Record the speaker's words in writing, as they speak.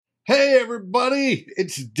Hey everybody,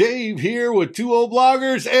 it's Dave here with Two Old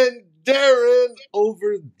Bloggers and Darren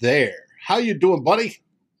over there. How you doing, buddy?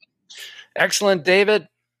 Excellent, David.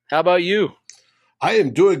 How about you? I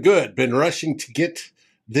am doing good. Been rushing to get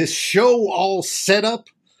this show all set up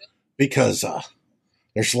because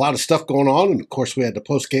there's a lot of stuff going on, and of course we had the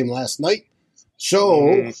post game last night.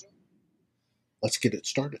 So let's get it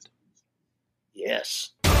started.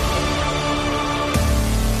 Yes.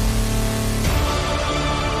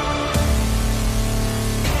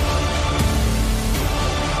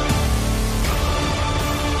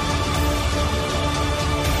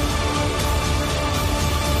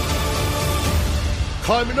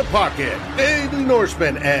 Climbing the Pocket, Daily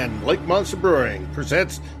Norseman, and Lake Monster Brewing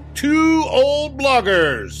presents Two Old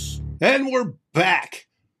Bloggers. And we're back.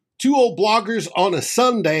 Two Old Bloggers on a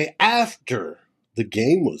Sunday after the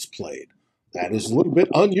game was played. That is a little bit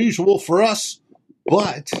unusual for us,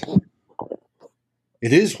 but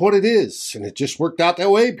it is what it is. And it just worked out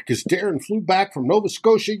that way because Darren flew back from Nova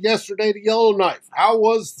Scotia yesterday to Yellowknife. How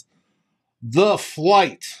was the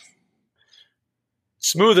flight?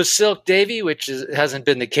 Smooth as silk, Davy, which hasn't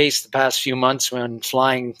been the case the past few months when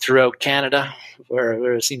flying throughout Canada,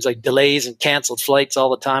 where it seems like delays and canceled flights all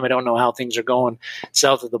the time. I don't know how things are going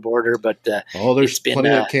south of the border, but there's plenty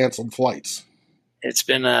of canceled flights. It's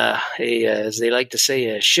been as they like to say,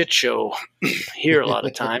 a shit show here a lot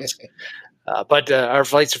of times. But our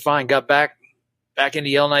flights are fine. Got back into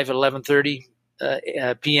Yellowknife at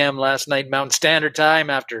 11:30 p.m. last night, Mountain Standard Time,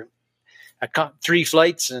 after 3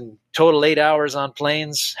 flights and total 8 hours on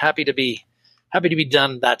planes. Happy to be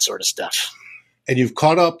done that sort of stuff. And you've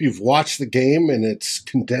caught up. You've watched the game in its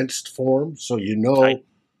condensed form, so you know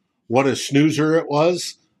what a snoozer it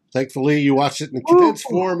was. Thankfully, you watched it in condensed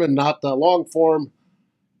form and not the long form,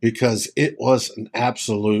 because it was an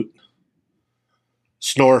absolute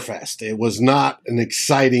snorefest. It was not an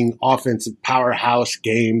exciting offensive powerhouse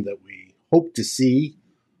game that we hope to see,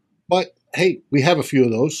 but hey, we have a few of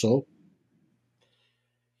those, so.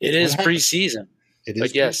 It is preseason,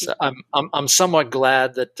 but yes, I'm somewhat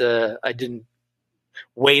glad that I didn't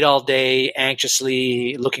wait all day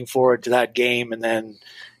anxiously looking forward to that game and then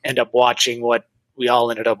end up watching what we all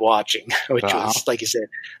ended up watching, which was, like you said,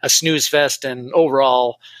 a snooze fest and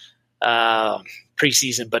overall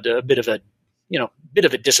preseason, but a bit of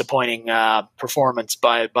a disappointing performance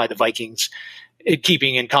by the Vikings.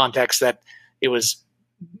 Keeping in context that it was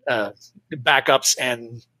backups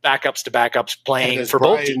to backups playing for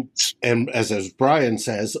both teams. And as Brian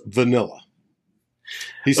says, vanilla.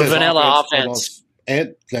 He says vanilla offense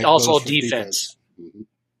and also defense. Mm-hmm.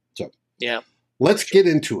 So, yeah. Let's get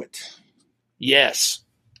into it. Yes.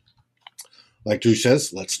 Like Drew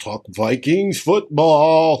says, let's talk Vikings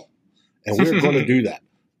football. And we're going to do that.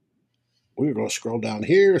 We're going to scroll down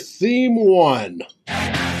here. Theme 1.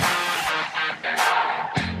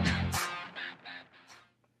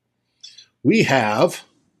 We have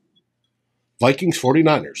Vikings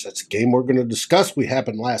 49ers. That's a game we're going to discuss. We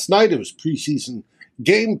happened last night. It was preseason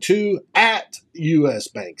game 2 at US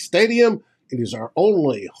Bank Stadium. It is our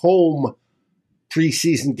only home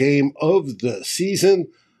preseason game of the season,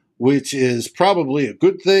 which is probably a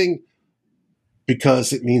good thing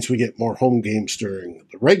because it means we get more home games during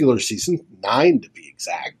the regular season, 9 to be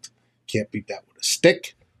exact. Can't beat that with a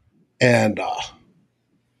stick. And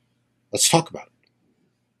let's talk about it.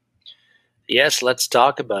 Yes, let's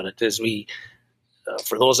talk about it. As we,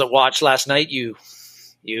 for those that watched last night, you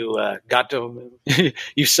got to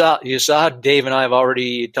you saw Dave and I have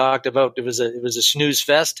already talked about it was a snooze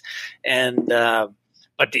fest, and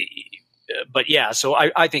but yeah. So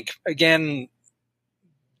I think again,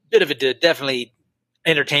 bit of a definitely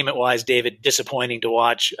entertainment wise, David, disappointing to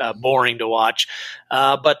watch, boring to watch,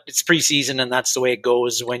 but it's preseason and that's the way it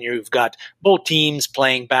goes when you've got both teams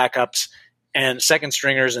playing backups and second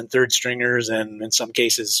stringers and third stringers, and in some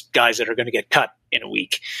cases, guys that are going to get cut in a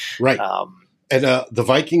week. Right. And the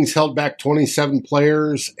Vikings held back 27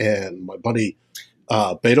 players, and my buddy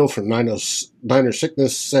Beto from Niner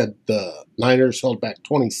Sickness said the Niners held back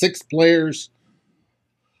 26 players.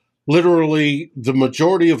 Literally, the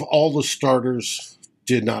majority of all the starters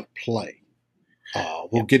did not play.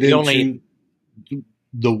 We'll get into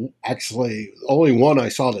the only one I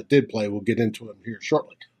saw that did play. We'll get into him here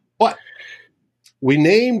shortly. But we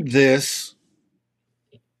named this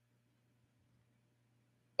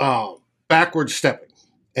backward stepping.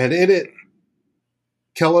 And in it,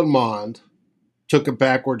 Kellen Mond took a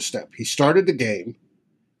backward step. He started the game.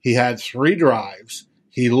 He had 3 drives.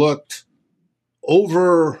 He looked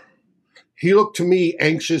to me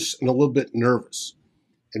anxious and a little bit nervous.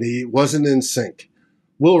 And he wasn't in sync.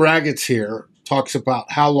 Will Raggett's here talks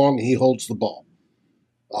about how long he holds the ball.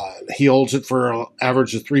 He holds it for an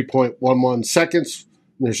average of 3.11 seconds.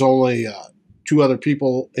 There's only 2 other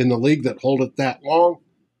people in the league that hold it that long.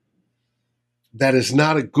 That is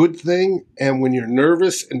not a good thing, and when you're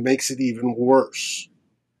nervous, it makes it even worse.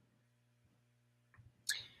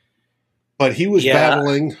 But he was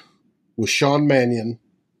battling with Sean Mannion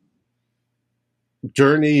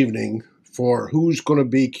during the evening for who's going to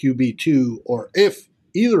be QB2 or if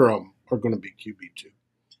either of them are going to be QB2.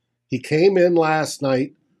 He came in last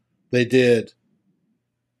night. They did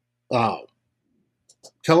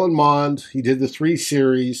Kellen Mond. He did the 3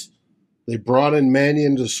 series. They brought in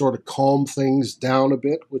Mannion to sort of calm things down a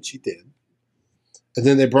bit, which he did. And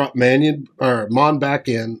then they brought Mond back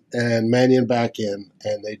in and Mannion back in,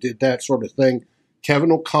 and they did that sort of thing.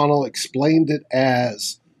 Kevin O'Connell explained it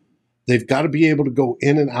as they've got to be able to go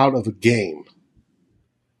in and out of a game.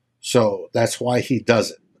 So that's why he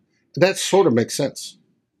does it. That sort of makes sense.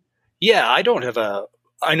 Yeah, I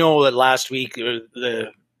know that last week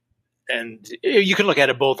and you can look at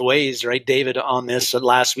it both ways, right, David, on this.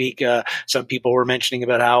 Last week, some people were mentioning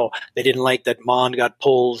about how they didn't like that Mond got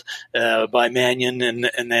pulled by Mannion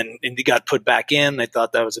and then he got put back in. They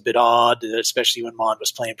thought that was a bit odd, especially when Mond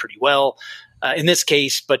was playing pretty well in this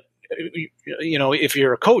case. But, if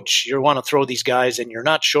you're a coach, you want to throw these guys and you're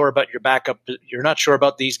not sure about your backup. You're not sure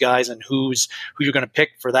about these guys and who you're going to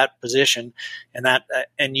pick for that position.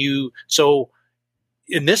 So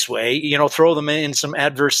in this way, throw them in some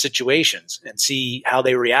adverse situations and see how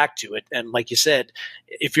they react to it. And like you said,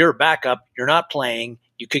 if you're a backup, you're not playing,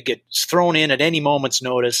 you could get thrown in at any moment's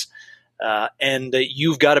notice. And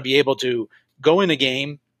you've got to be able to go in a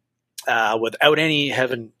game without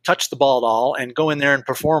having touched the ball at all and go in there and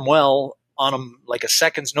perform well on them like a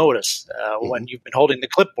second's notice when you've been holding the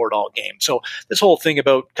clipboard all game. So this whole thing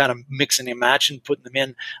about kind of mixing and matching, putting them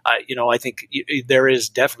in, I think there is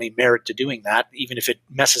definitely merit to doing that, even if it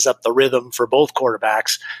messes up the rhythm for both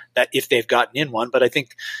quarterbacks, that if they've gotten in one. But I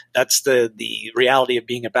think that's the reality of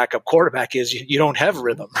being a backup quarterback is you don't have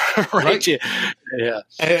rhythm, right? Yeah.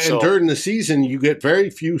 And during the season, you get very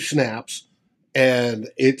few snaps, and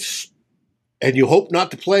you hope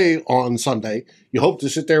not to play on Sunday. You hope to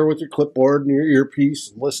sit there with your clipboard and your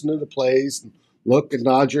earpiece and listen to the plays and look and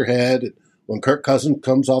nod your head. And when Kirk Cousins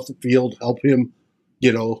comes off the field, help him,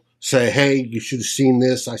 say, hey, you should have seen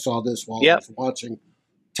this. I saw this while I was watching,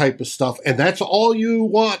 type of stuff. And that's all you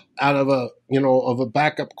want out of a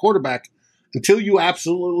backup quarterback until you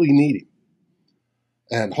absolutely need him.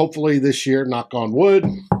 And hopefully this year, knock on wood,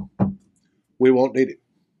 we won't need him.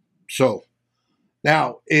 So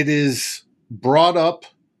now it is brought up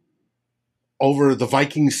over the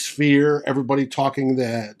Viking sphere, everybody talking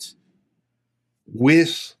that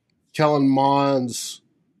with Kellen Mond's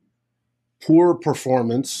poor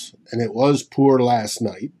performance, and it was poor last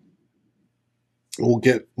night, we'll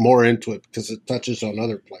get more into it because it touches on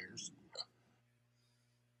other players,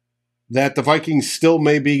 that the Vikings still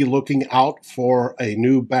may be looking out for a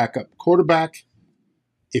new backup quarterback.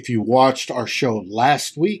 If you watched our show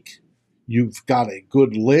last week, you've got a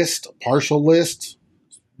good list, a partial list,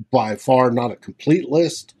 by far not a complete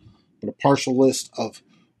list, but a partial list of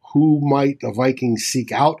who might the Vikings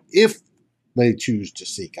seek out if they choose to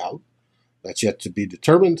seek out. That's yet to be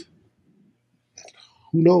determined.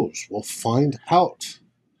 Who knows? We'll find out.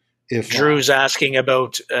 If Drew's asking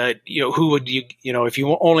about, who would you, if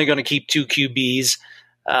you're only going to keep 2 QBs,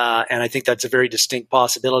 and I think that's a very distinct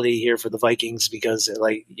possibility here for the Vikings because,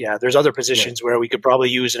 there's other positions where we could probably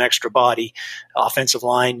use an extra body, offensive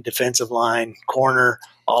line, defensive line, corner,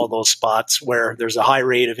 all of those spots where there's a high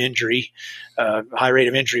rate of injury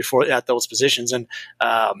at those positions. And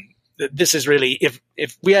this is really,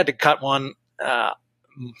 if we had to cut one,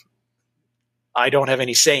 I don't have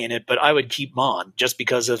any say in it, but I would keep Mond just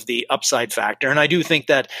because of the upside factor. And I do think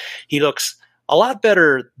that he looks a lot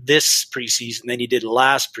better this preseason than he did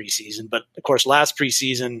last preseason. But of course, last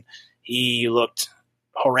preseason he looked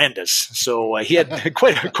horrendous, so he had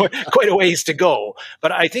quite a ways to go.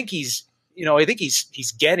 But I think he's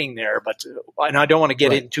getting there. But and I don't want to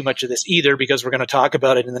get into too much of this either because we're going to talk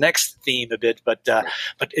about it in the next theme a bit. But I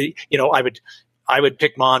would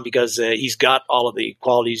pick Mond because he's got all of the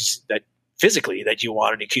qualities that physically that you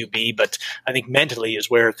want in a QB, but I think mentally is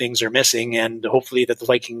where things are missing, and hopefully that the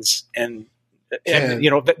Vikings and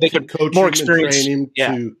they could coach more him experience and train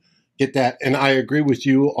him to get that. And I agree with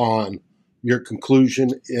you on your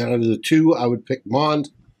conclusion. Out of the 2, I would pick Mond.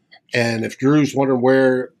 And if Drew's wondering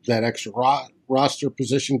where that extra roster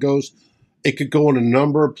position goes, it could go in a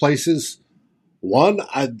number of places. One,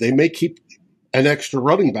 they may keep an extra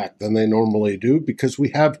running back than they normally do because we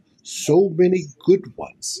have so many good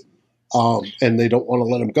ones. And they don't want to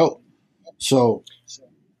let them go. So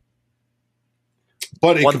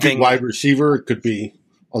But it One could be thing, wide receiver. It could be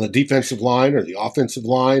on the defensive line or the offensive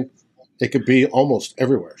line. It could be almost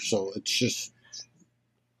everywhere. So it's just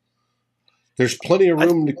there's plenty of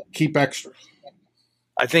room to keep extra.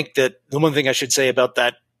 I think that the one thing I should say about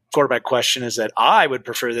that quarterback question is that I would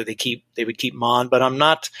prefer that they would keep him on, but I'm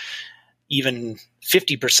not even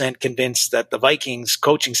 50% convinced that the Vikings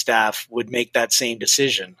coaching staff would make that same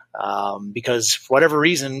decision because for whatever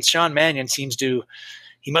reason, Sean Mannion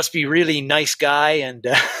he must be a really nice guy and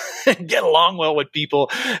get along well with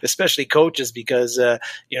people, especially coaches, because the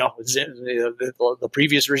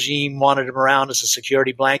previous regime wanted him around as a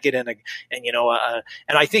security blanket, and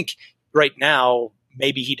I think right now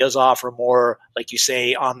maybe he does offer more, like you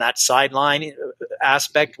say, on that sideline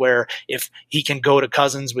aspect, where if he can go to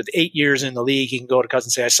Cousins with 8 years in the league, he can go to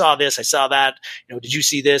Cousins and say, I saw this, I saw that. Did you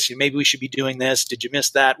see this? Maybe we should be doing this. Did you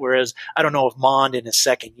miss that? Whereas I don't know if Mond in his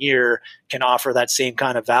second year can offer that same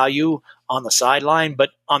kind of value on the sideline.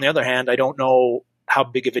 But on the other hand, I don't know how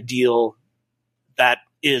big of a deal that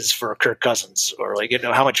is for Kirk Cousins, or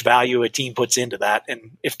how much value a team puts into that,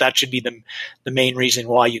 and if that should be the main reason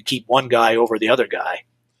why you keep one guy over the other guy.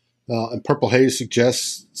 And Purple Haze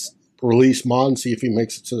suggests release Mond, see if he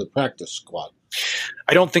makes it to the practice squad.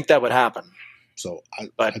 I don't think that would happen. So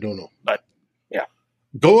I don't know. But yeah,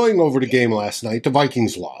 going over the game last night, the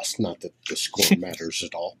Vikings lost. Not that the score matters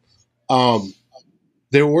at all.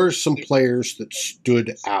 There were some players that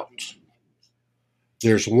stood out.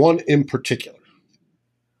 There's one in particular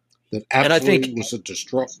that absolutely was a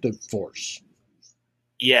disruptive force.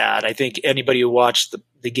 Yeah, and I think anybody who watched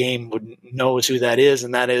the game knows who that is,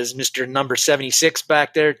 and that is Mr. Number 76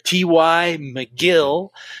 back there, T.Y.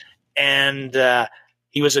 McGill. And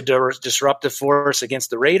he was a disruptive force against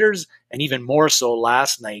the Raiders, and even more so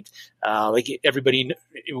last night. Everybody,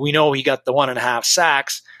 we know he got the 1.5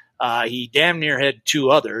 sacks. He damn near had 2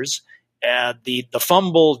 others. The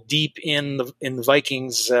fumble deep in the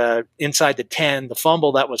Vikings inside the 10, the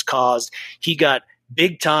fumble that was caused, he got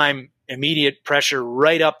big time immediate pressure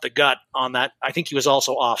right up the gut on that. I think he was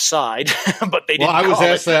also offside, but they didn't. Well, I was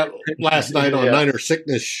asked that last night on Niner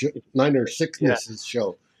Sickness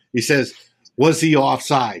show. He says, "Was he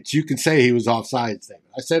offsides?" You can say he was offsides. Then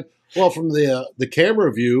I said, "Well, from the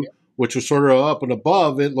camera view, which was sort of up and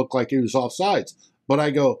above, it looked like he was offsides." But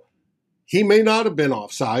I go, he may not have been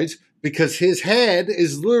offsides, because his head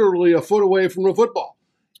is literally a foot away from the football.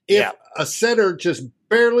 If a center just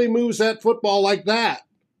barely moves that football like that,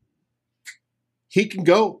 he can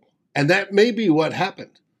go. And that may be what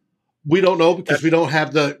happened. We don't know, because we don't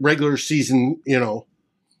have the regular season,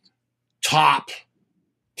 top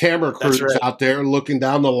camera crews out there looking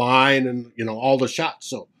down the line and, all the shots.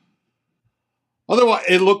 So otherwise,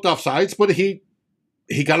 it looked offsides, but he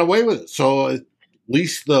got away with it. So at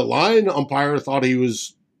least the line umpire thought he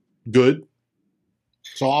was good.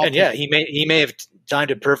 So he may have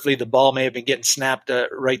timed it perfectly. The ball may have been getting snapped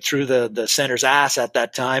right through the center's ass at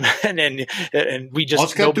that time, and we just all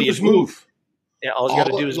he's got to do is move. Yeah, all he's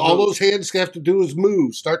got to do is move. All those hands have to do is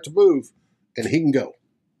move, start to move, and he can go.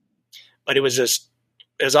 But it was just,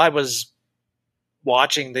 as I was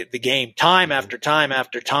watching the game, time after time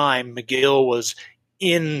after time, McGill was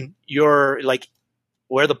in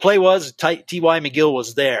where the play was, T.Y. McGill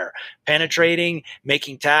was there, penetrating,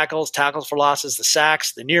 making tackles for losses, the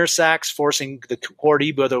sacks, the near sacks, forcing the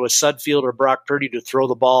quarterback, whether it was Sudfeld or Brock Purdy, to throw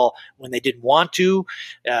the ball when they didn't want to.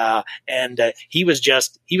 He was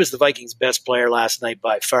the Vikings' best player last night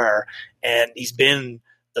by far, and he's been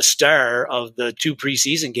the star of the 2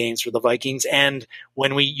 preseason games for the Vikings. And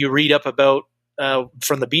when you read up about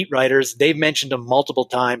from the beat writers, they've mentioned him multiple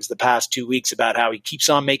times the past 2 weeks about how he keeps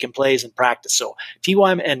on making plays in practice. So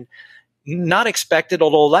T.Y. and not expected,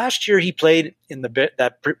 although last year he played in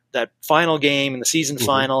that final game in the season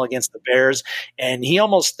final against the Bears, and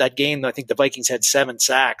that game, I think the Vikings had 7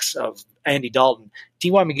 sacks of Andy Dalton.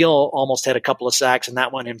 T.Y. McGill almost had a couple of sacks in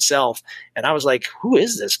that one himself, and I was like, who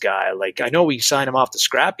is this guy? I know we signed him off the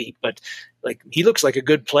scrap heap, but he looks like a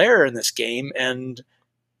good player in this game, and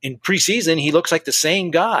in preseason, he looks like the same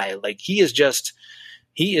guy. He is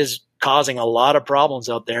causing a lot of problems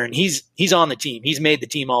out there, and he's on the team. He's made the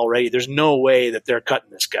team already. There's no way that they're cutting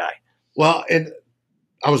this guy. Well, and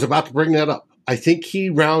I was about to bring that up. I think he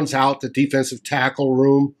rounds out the defensive tackle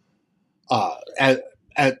room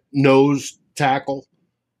at nose tackle.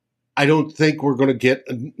 I don't think we're going to get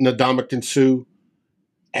Ndamukong Suh,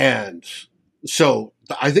 and so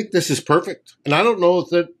I think this is perfect. And I don't know if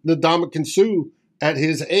that Ndamukong Suh at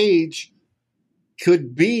his age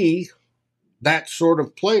could be that sort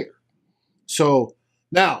of player. So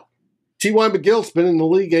now, T.Y. McGill's been in the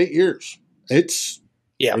league 8 years. This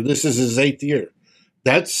is his 8th year.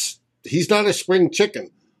 That's he's not a spring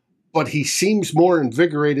chicken, but he seems more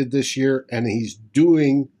invigorated this year, and he's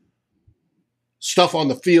doing stuff on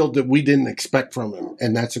the field that we didn't expect from him,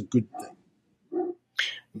 and that's a good thing.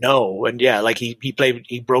 No, and yeah, like he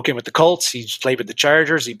broke in with the Colts. He's played with the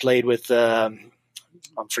Chargers. He played with I'm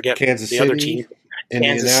forgetting Kansas the City, other team,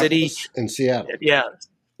 Kansas City, and Seattle. Yeah,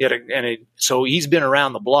 so he's been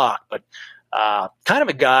around the block, but kind of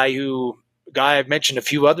a guy I've mentioned a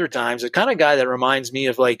few other times, the kind of guy that reminds me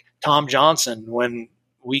of like Tom Johnson when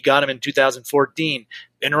we got him in 2014.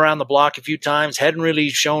 Been around the block a few times, hadn't really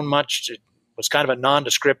shown much. Was kind of a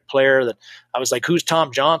nondescript player that I was like, who's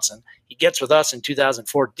Tom Johnson? He gets with us in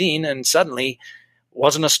 2014 and suddenly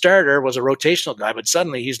wasn't a starter, was a rotational guy, but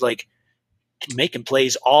suddenly he's like making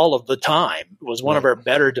plays all of the time, was one of our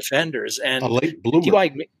better defenders. And a late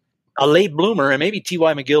bloomer. And maybe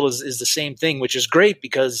T.Y. McGill is the same thing, which is great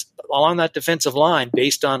because along that defensive line,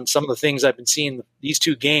 based on some of the things I've been seeing these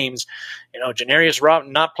two games, Janarius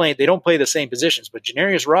Robinson not playing, they don't play the same positions, but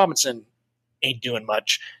Janarius Robinson ain't doing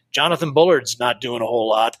much. Jonathan Bullard's not doing a whole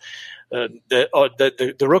lot.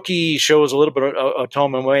 The rookie shows a little bit of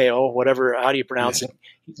Tomomayo, whatever, how do you pronounce it?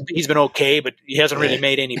 He's been okay, but he hasn't really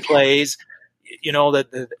made any plays.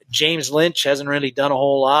 That James Lynch hasn't really done a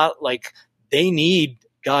whole lot. Like they need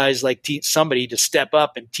guys like somebody to step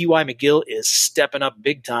up, and T.Y. McGill is stepping up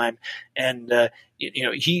big time. And the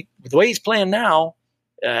way he's playing now,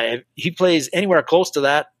 he plays anywhere close to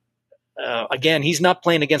that. Again, he's not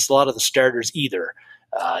playing against a lot of the starters either.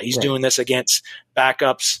 He's doing this against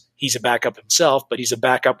backups. He's a backup himself, but he's a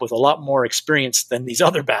backup with a lot more experience than these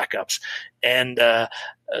other backups. And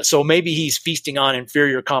so maybe he's feasting on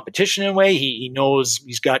inferior competition in a way. He knows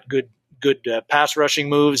he's got good pass rushing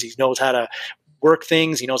moves. He knows how to work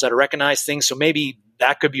things. He knows how to recognize things. So maybe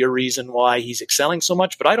that could be a reason why he's excelling so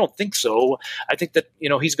much, but I don't think so. I think that,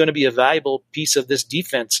 he's going to be a valuable piece of this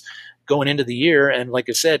defense going into the year. And like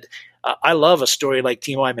I said, I love a story like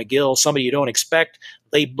T.Y. McGill, somebody you don't expect,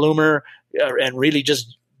 late bloomer, and really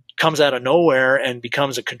just comes out of nowhere and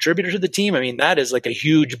becomes a contributor to the team. I mean, that is like a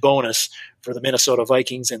huge bonus for the Minnesota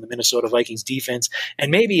Vikings and the Minnesota Vikings defense. And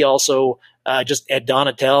maybe also just Ed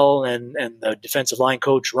Donatel and the defensive line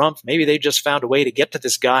coach Rumpf, maybe they just found a way to get to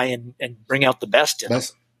this guy and bring out the best in him.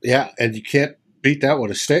 Yeah, and you can't beat that with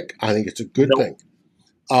a stick. I think it's a good thing.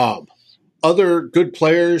 Other good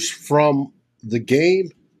players from the game,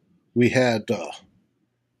 we had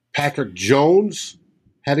Patrick Jones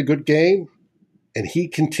had a good game, and he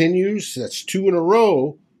continues. That's 2 in a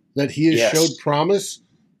row that he has showed promise.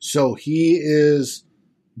 So he is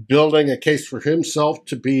building a case for himself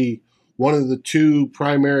to be one of the 2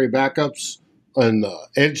 primary backups in the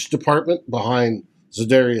edge department behind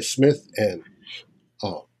Zadarius Smith and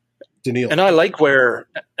Daniil. And I like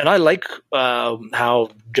how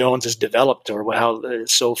Jones has developed, or how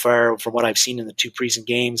so far from what I've seen in the 2 preseason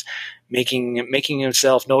games, making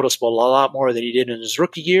himself noticeable a lot more than he did in his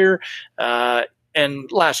rookie year.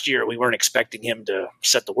 And last year we weren't expecting him to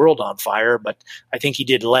set the world on fire, but I think he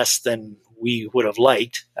did less than we would have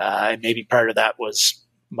liked. And maybe part of that was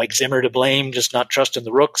Mike Zimmer to blame, just not trusting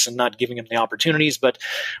the rooks and not giving him the opportunities. But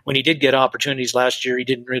when he did get opportunities last year, he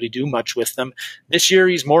didn't really do much with them. This year,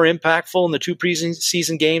 he's more impactful in the 2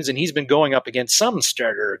 preseason games, and he's been going up against some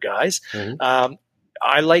starter guys. Mm-hmm.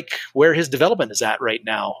 I like where his development is at right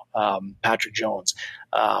now, Patrick Jones.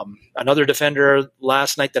 Another defender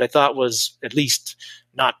last night that I thought was at least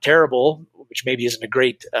not terrible, which maybe isn't a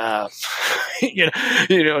great, the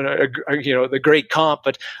great comp,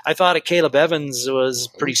 but I thought Caleb Evans was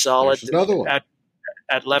pretty solid. Another one.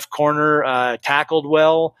 At left corner, tackled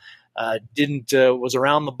well, was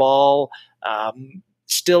around the ball.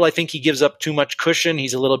 Still, I think he gives up too much cushion.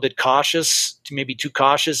 He's a little bit cautious, maybe too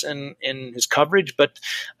cautious in his coverage, but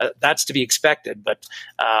that's to be expected. But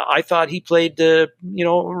I thought he played,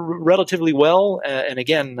 relatively well. And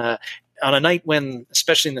again, on a night when,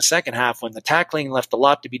 especially in the second half, when the tackling left a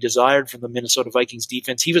lot to be desired from the Minnesota Vikings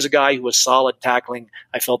defense, he was a guy who was solid tackling,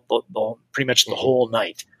 I felt, pretty much the whole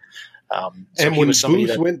night. And when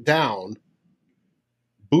Booth went down,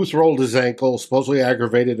 Booth rolled his ankle, supposedly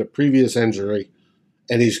aggravated a previous injury,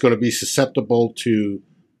 and he's going to be susceptible to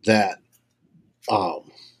that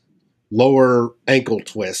lower ankle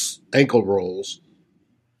twists, ankle rolls,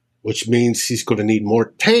 which means he's going to need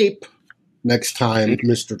more tape next time,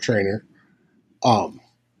 Mr. Trainer.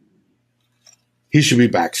 He should be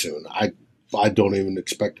back soon. I don't even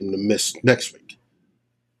expect him to miss next week.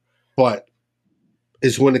 But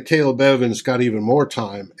it's when the Caleb Evans got even more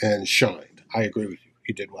time and shined. I agree with you.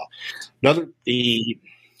 He did well.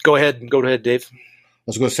 Go ahead, Dave. I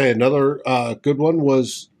was going to say another good one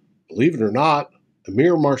was, believe it or not,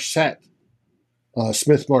 Amir Marset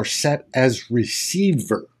Smith Marset as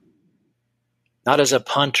receiver. Not as a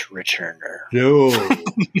punt returner. No,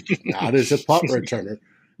 not as a punt returner.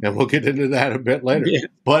 And we'll get into that a bit later. Yeah.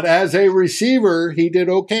 But as a receiver, he did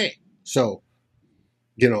okay. So,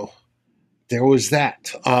 there was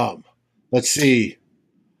that. Let's see.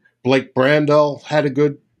 Blake Brandel had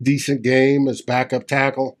a decent game as backup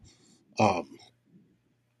tackle.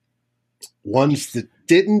 Ones that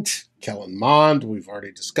didn't, Kellen Mond, we've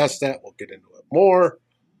already discussed that. We'll get into it more.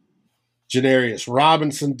 Janarius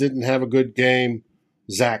Robinson didn't have a good game.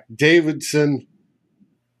 Zach Davidson.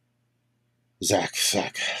 Zach.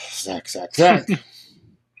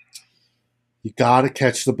 You got to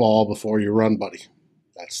catch the ball before you run, buddy.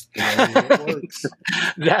 That's the way it works.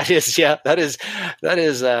 That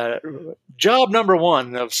is job number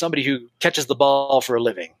one of somebody who catches the ball for a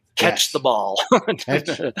living. Catch the ball. Catch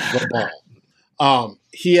the ball.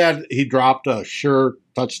 He dropped a sure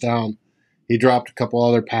touchdown. He dropped a couple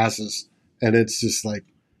other passes, and it's just like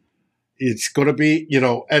it's going to be.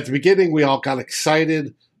 At the beginning we all got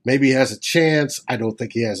excited. Maybe he has a chance. I don't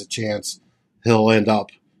think he has a chance. He'll end up,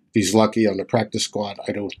 if he's lucky, on the practice squad.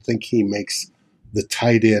 I don't think he makes the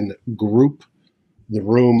tight end group, the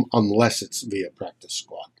room, unless it's via practice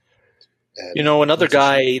squad. And another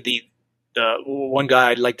guy, the one guy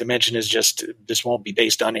I'd like to mention is just this won't be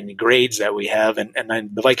based on any grades that we have. And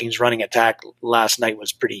the Vikings running attack last night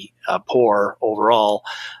was pretty poor overall.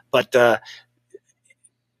 But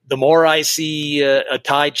the more I see a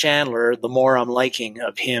Ty Chandler, the more I'm liking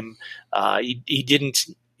of him.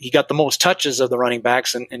 He got the most touches of the running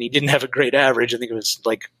backs, and he didn't have a great average. I think it was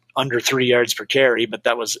like under 3 yards per carry, but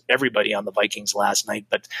that was everybody on the Vikings last night.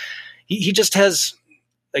 But he just has,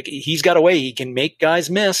 he's got a way. He can make guys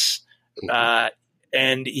miss,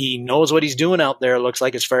 and he knows what he's doing out there, it looks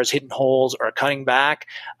like, as far as hitting holes or cutting back.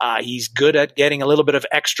 He's good at getting a little bit of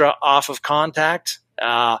extra off of contact.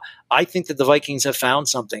 I think that the Vikings have found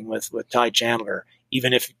something with Ty Chandler,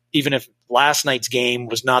 even if last night's game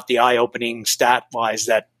was not the eye-opening stat-wise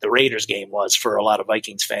that the Raiders game was for a lot of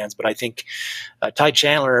Vikings fans. But I think Ty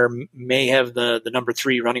Chandler may have the number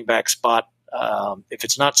 3 running back spot. If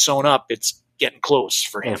it's not sewn up, it's getting close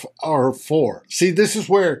for him. Or 4. See, this is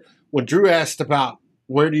where when Drew asked about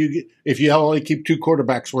where do you get, if you only keep 2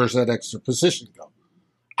 quarterbacks, where's that extra position go?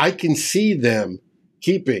 I can see them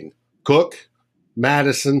keeping Cook,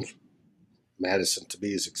 Madison to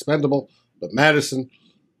be as expendable, but Madison,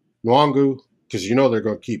 Nwangu, because they're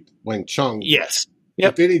going to keep Wang Chung. Yes.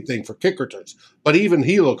 Yep. If anything, for kick returns. But even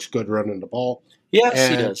he looks good running the ball. Yes,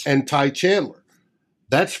 he does. And Ty Chandler.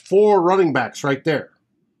 That's 4 running backs right there.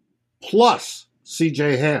 Plus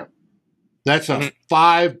C.J. Ham. That's a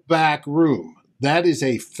 5-back room. That is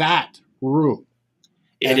a fat room.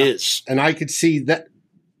 It is. And I could see that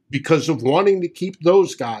because of wanting to keep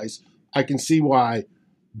those guys, I can see why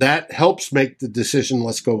that helps make the decision,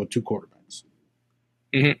 let's go with 2 quarterbacks.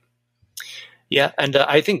 Mm-hmm. Yeah, and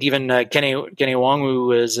I think even Kenny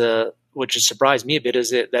Nwangwu is, which has surprised me a bit,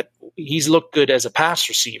 is that he's looked good as a pass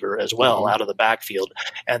receiver as well out of the backfield,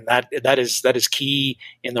 and that is key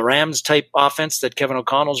in the Rams type offense that Kevin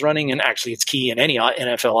O'Connell's running, and actually it's key in any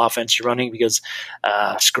NFL offense you're running because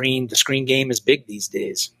the screen game is big these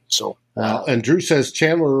days. So, and Drew says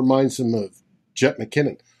Chandler reminds him of Jet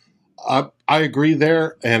McKinnon. I agree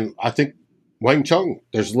there, and I think Wang Chung,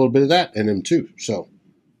 there's a little bit of that in him too. So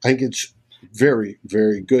I think it's very,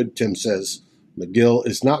 very good. Tim says McGill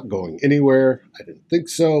is not going anywhere. I didn't think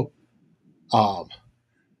so.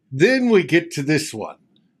 Then we get to this one.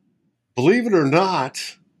 Believe it or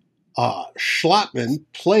not, Schlottman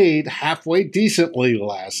played halfway decently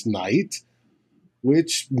last night,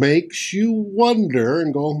 which makes you wonder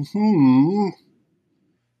and go,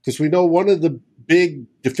 because we know one of the big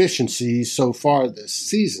deficiencies so far this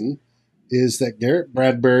season is that Garrett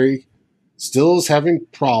Bradbury still is having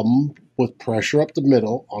problem with pressure up the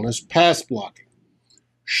middle on his pass blocking.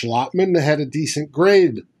 Schlottman had a decent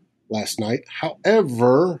grade last night.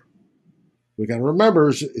 However, we got to remember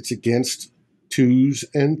it's against 2s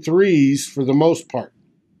and 3s for the most part.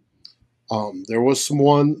 There was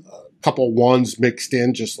a couple 1s mixed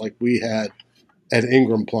in, just like we had Ed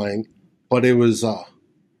Ingram playing, but it was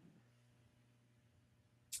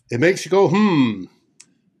it makes you go,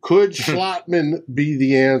 could Schlottman be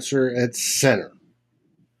the answer at center?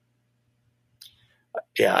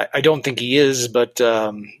 Yeah, I don't think he is, but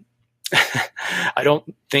I don't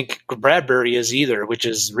think Bradbury is either, which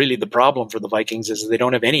is really the problem for the Vikings is they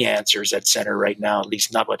don't have any answers at center right now, at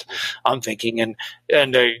least not what I'm thinking. And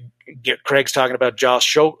Craig's talking about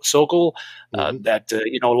Josh Sokol, that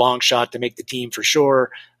long shot to make the team for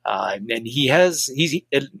sure. And he has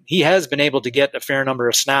been able to get a fair number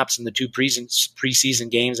of snaps in the 2 preseason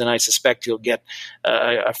games, and I suspect he'll get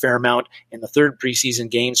a fair amount in the 3rd preseason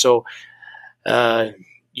game. So,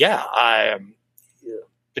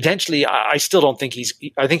 potentially, I still don't think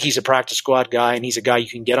I think he's a practice squad guy, and he's a guy you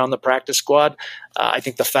can get on the practice squad. I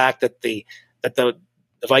think the fact that the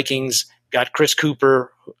Vikings got Chris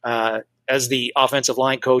Cooper as the offensive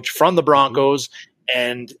line coach from the Broncos,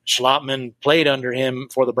 and Schlottman played under him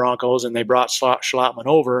for the Broncos, and they brought Schlottman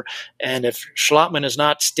over. And if Schlottman is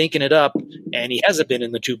not stinking it up, and he hasn't been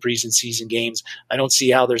in the 2 preseason games, I don't see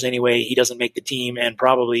how there's any way he doesn't make the team, and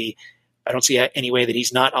probably I don't see any way that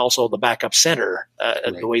he's not also the backup center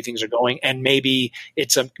the way things are going. And maybe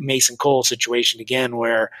it's a Mason Cole situation again,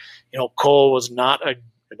 where Cole was not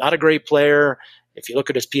a great player. If you look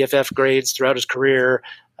at his PFF grades throughout his career,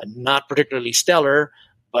 not particularly stellar,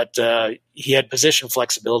 but he had position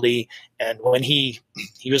flexibility. And when he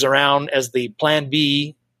was around as the plan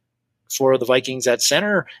B for the Vikings at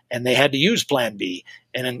center, and they had to use plan B.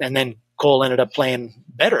 And then Cole ended up playing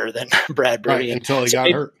better than Bradbury. Right, until he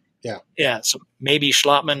got hurt. Yeah. So maybe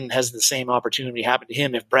Schlottman has the same opportunity happen to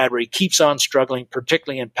him if Bradbury keeps on struggling,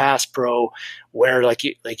 particularly in pass pro, where, like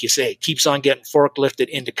you say, keeps on getting forklifted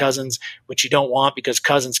into Cousins, which you don't want because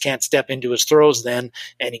Cousins can't step into his throws then,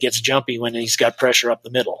 and he gets jumpy when he's got pressure up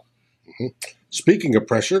the middle. Mm-hmm. Speaking of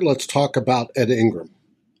pressure, let's talk about Ed Ingram.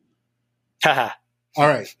 All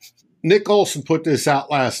right. Nick Olson put this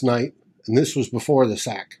out last night, and this was before the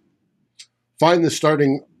sack. Find the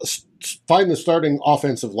starting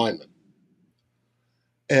offensive lineman.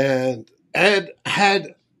 And Ed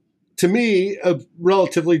had, to me, a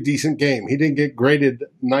relatively decent game. He didn't get graded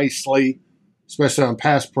nicely, especially on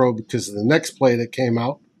pass pro because of the next play that came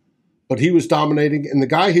out. But he was dominating, and the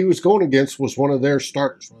guy he was going against was one of their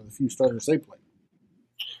starters, one of the few starters they played.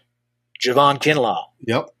 Javon Kinlaw.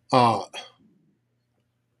 Yep.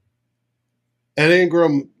 Ed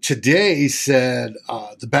Ingram today said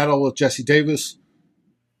the battle with Jesse Davis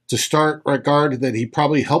to start right guard, that he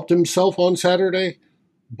probably helped himself on Saturday,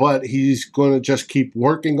 but he's going to just keep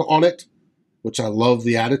working on it, which I love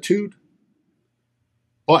the attitude.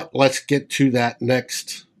 But let's get to that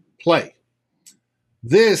next play.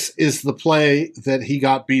 This is the play that he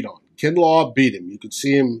got beat on. Kinlaw beat him. You could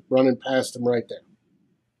see him running past him right there.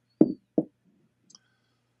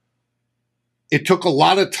 It took a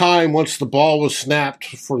lot of time once the ball was snapped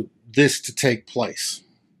for this to take place.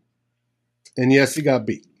 And yes, he got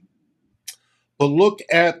beat. But look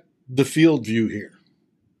at the field view here.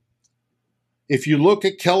 If you look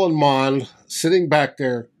at Kellen Mond sitting back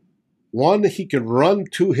there, one, he could run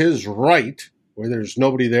to his right, where there's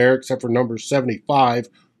nobody there except for number 75,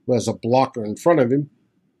 who has a blocker in front of him.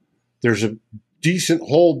 There's a decent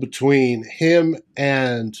hole between him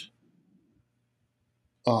and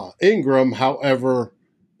Ingram. However,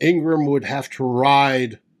 Ingram would have to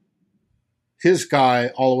ride his guy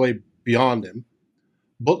all the way beyond him.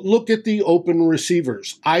 But look at the open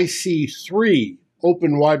receivers. I see 3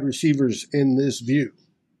 open wide receivers in this view.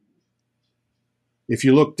 If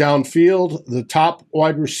you look downfield, the top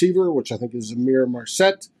wide receiver, which I think is Amir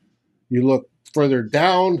Marset, you look further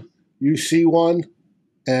down, you see one,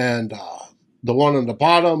 and the one on the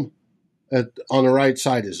bottom on the right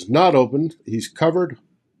side is not open. He's covered.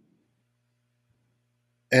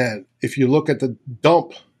 And if you look at the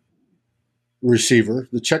dump receiver,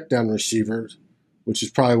 the check down receiver, which is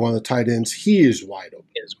probably one of the tight ends, he is wide open.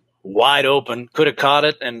 He is wide open. Could have caught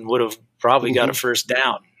it and would have probably got a first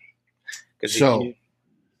down. So,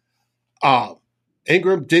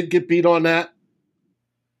 Ingram did get beat on that.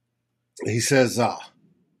 He says,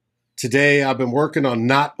 today I've been working on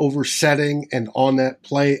not oversetting, and on that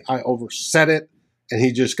play I overset it, and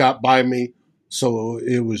he just got by me. So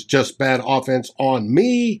it was just bad offense on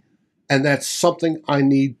me, and that's something I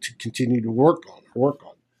need to continue to work on,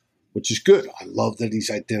 which is good. I love that he's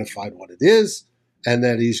identified what it is and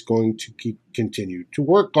that he's going to continue to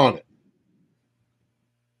work on it.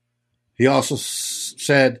 He also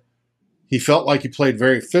said he felt like he played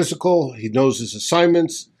very physical. He knows his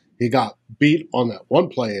assignments. He got beat on that one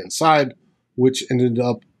play inside, which ended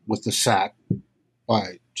up with the sack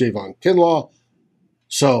by Javon Kinlaw.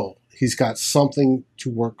 So he's got something to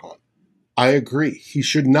work on. I agree. He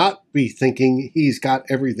should not be thinking he's got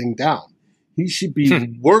everything down. He should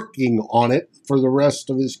be working on it for the rest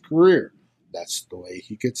of his career. That's the way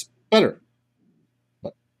he gets better.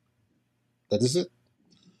 But that is it.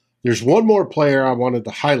 There's one more player I wanted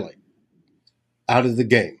to highlight out of the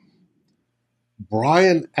game.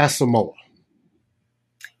 Brian Asamoah.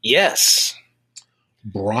 Yes.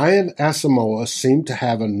 Brian Asamoah seemed to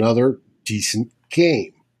have another decent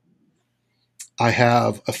game. I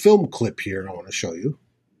have a film clip here I want to show you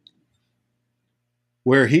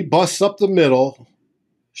where he busts up the middle,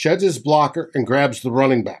 sheds his blocker, and grabs the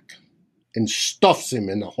running back and stuffs him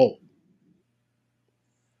in the hole.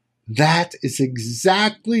 That is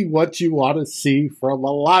exactly what you want to see from a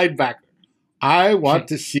linebacker. I want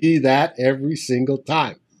to see that every single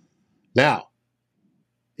time. Now,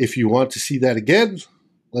 if you want to see that again,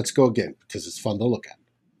 let's go again because it's fun to look at.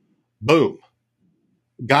 Boom.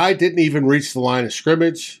 Guy didn't even reach the line of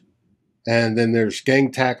scrimmage, and then there's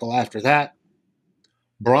gang tackle after that.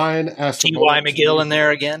 Brian Asamoah. T.Y. McGill in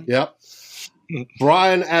there again. Yep.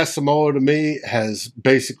 Brian Asamoah, to me, has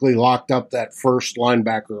basically locked up that first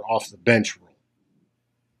linebacker off the bench rule.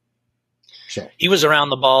 So he was around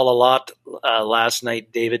the ball a lot last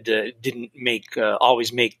night. David didn't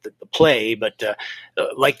always make the play, but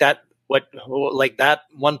like that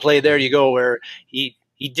one play there you go where he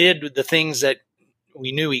did the things that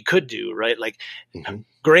we knew he could do, right? Like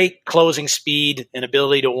great closing speed and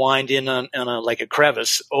ability to wind in on a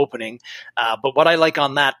crevice opening. But what I like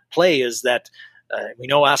on that play is that we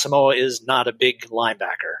know Asamoah is not a big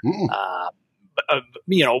linebacker,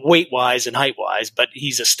 weight wise and height wise, but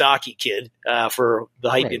he's a stocky kid for the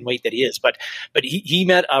height and weight that he is. But he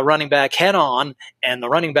met a running back head on, and the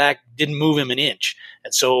running back didn't move him an inch,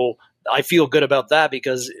 and so I feel good about that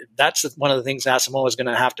because that's one of the things Asamoah is going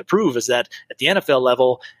to have to prove is that at the NFL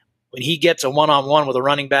level, when he gets a one-on-one with a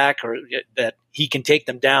running back, or that he can take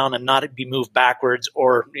them down and not be moved backwards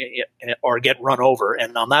or get run over.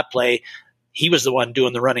 And on that play, he was the one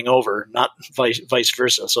doing the running over, not vice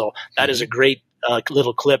versa. So that is a great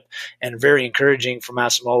little clip and very encouraging from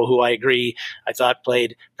Asamoah, who I agree I thought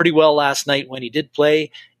played pretty well last night when he did play.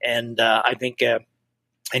 And I think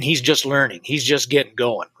and he's just learning. He's just getting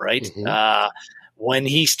going, right? When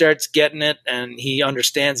he starts getting it and he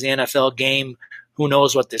understands the NFL game, who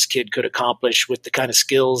knows what this kid could accomplish with the kind of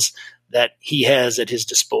skills that he has at his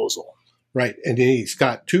disposal. Right. And he's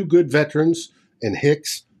got two good veterans in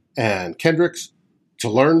Hicks and Kendricks to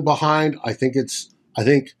learn behind. I think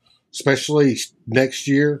especially next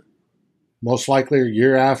year, most likely a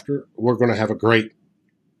year after, we're going to have a great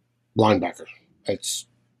linebacker.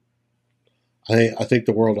 I think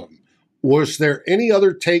the world of him. Was there any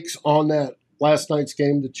other takes on that last night's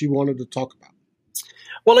game that you wanted to talk about?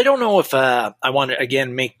 Well, I don't know if I want to,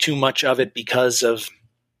 again, make too much of it because of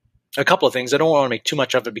a couple of things. I don't want to make too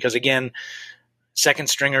much of it because, again, second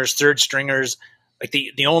stringers, third stringers, like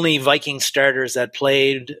the only Viking starters that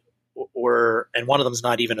played were, and one of them's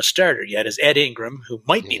not even a starter yet, is Ed Ingram, who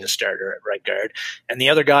might be the starter at right guard. And the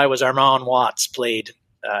other guy was Armon Watts,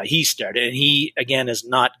 he started. And he, again, is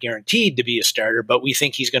not guaranteed to be a starter, but we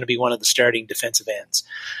think he's going to be one of the starting defensive ends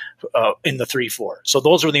in the 3-4. So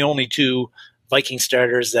those were the only two Viking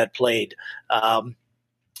starters that played.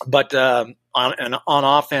 But on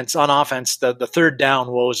offense, the third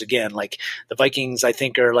down woes again. Like the Vikings, I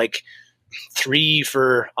think, are like 3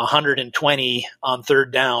 for 120 on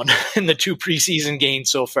third down in the 2 preseason games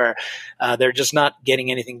so far. They're just not getting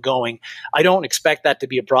anything going. I don't expect that to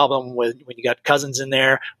be a problem when you got Cousins in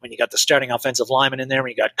there, when you got the starting offensive lineman in there,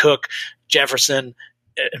 when you got Cook, Jefferson,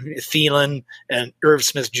 Thielen, and Irv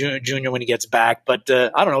Smith Jr. when he gets back. But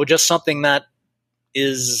I don't know, just something that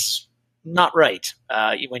is not right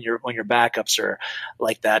when your backups are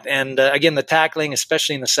like that. And again, the tackling,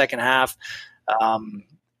 especially in the second half,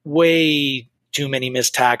 way too many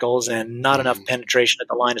missed tackles and not enough penetration at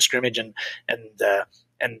the line of scrimmage. And the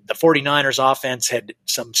 49ers offense had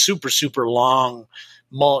some super long,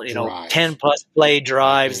 10 plus play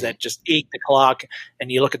drives that just ate the clock. And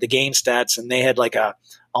you look at the game stats and they had like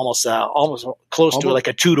almost close to like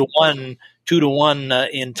a 2-1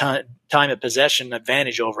 in time of possession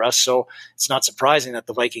advantage over us. So it's not surprising that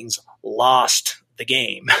the Vikings lost the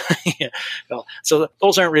game. So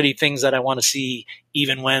those aren't really things that I want to see,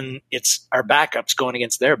 even when it's our backups going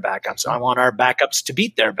against their backups. I want our backups to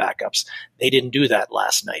beat their backups. They didn't do that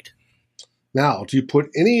last night. Now, do you put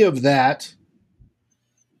any of that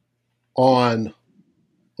on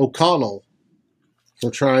O'Connell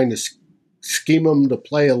for trying to scheme them to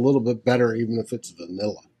play a little bit better, even if it's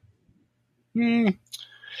vanilla?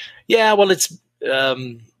 Yeah, well, it's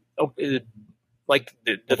like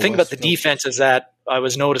the thing about the defense is that I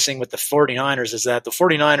was noticing with the 49ers is that the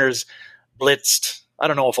 49ers blitzed, I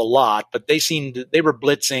don't know if a lot, but they were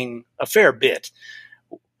blitzing a fair bit.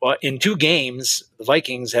 In 2 games, the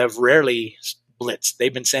Vikings have rarely blitzed.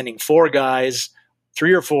 They've been sending 4 guys,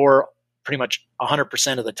 3 or 4, pretty much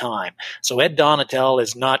 100% of the time. So Ed Donatel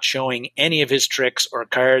is not showing any of his tricks or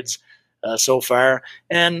cards so far,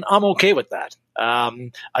 and I'm okay with that.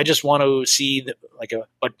 I just want to see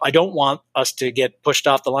but I don't want us to get pushed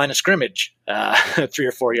off the line of scrimmage 3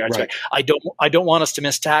 or 4 yards. Right. I don't want us to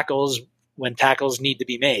miss tackles when tackles need to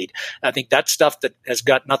be made. I think that's stuff that has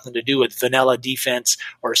got nothing to do with vanilla defense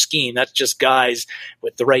or scheme. That's just guys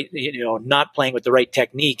with the right, not playing with the right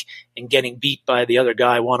technique and getting beat by the other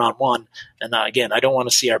guy one-on-one. And again, I don't want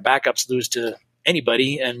to see our backups lose to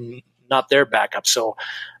anybody and not their backup. So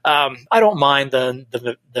I don't mind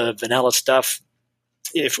the vanilla stuff.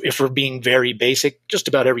 If we're being very basic, just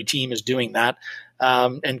about every team is doing that.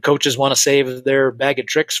 And coaches want to save their bag of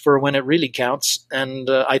tricks for when it really counts. And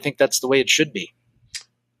I think that's the way it should be.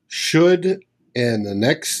 Should, in the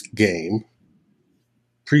next game,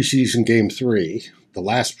 preseason game 3, the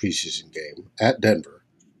last preseason game at Denver,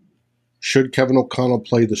 should Kevin O'Connell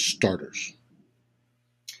play the starters?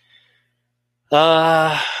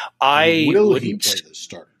 Will he play the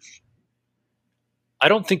starters? I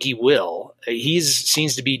don't think he will. He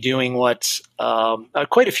seems to be doing what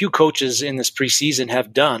quite a few coaches in this preseason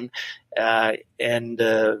have done, and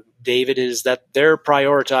David, is that they're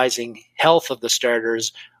prioritizing health of the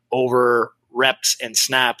starters over reps and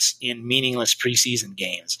snaps in meaningless preseason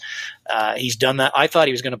games. He's done that. I thought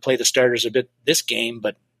he was going to play the starters a bit this game,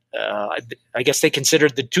 but I guess they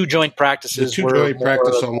considered the two joint practices. The two joint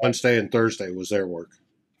practice on Wednesday and Thursday was their work.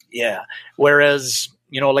 Yeah. Whereas,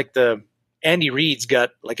 like Andy Reid's got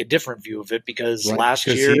like a different view of it because last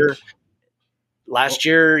year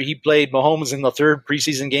he played Mahomes in the third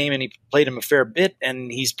preseason game and he played him a fair bit,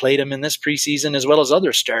 and he's played him in this preseason as well as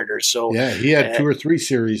other starters. So yeah, he had 2 or 3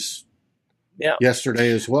 series yesterday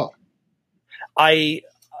as well. I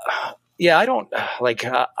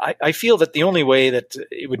feel that the only way that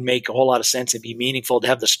it would make a whole lot of sense and be meaningful to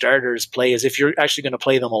have the starters play is if you're actually going to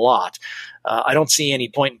play them a lot. I don't see any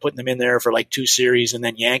point in putting them in there for like 2 series and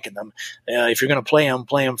then yanking them. If you're going to play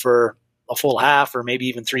them for a full half or maybe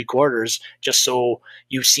even 3 quarters, just so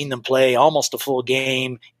you've seen them play almost a full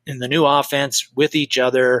game in the new offense with each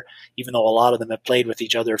other, even though a lot of them have played with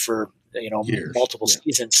each other for years,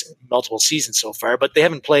 multiple seasons so far, but they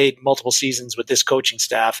haven't played multiple seasons with this coaching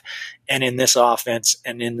staff and in this offense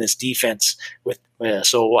and in this defense. To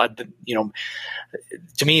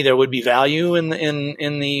me, there would be value in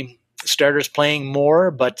the starters playing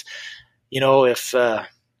more. But if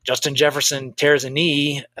Justin Jefferson tears a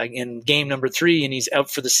knee in game number 3 and he's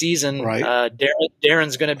out for the season, right.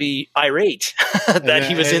 Darren's going to be irate that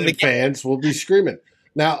he was in the game. Fans will be screaming.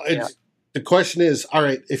 Now the question is, all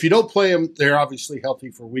right, if you don't play them, they're obviously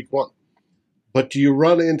healthy for week 1. But do you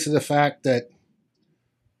run into the fact that,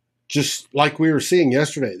 just like we were seeing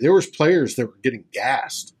yesterday, there was players that were getting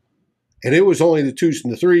gassed. And it was only the 2s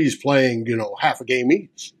and the 3s playing, half a game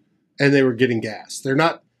each. And they were getting gassed.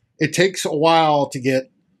 It takes a while to get,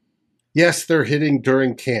 yes, they're hitting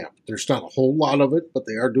during camp. There's not a whole lot of it, but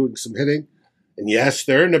they are doing some hitting. And yes,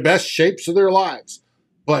 they're in the best shapes of their lives.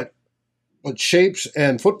 But shapes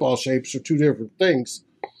and football shapes are 2 different things.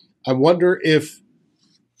 I wonder if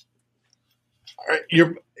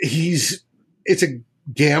it's a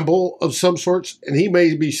gamble of some sorts, and he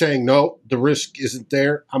may be saying, no, the risk isn't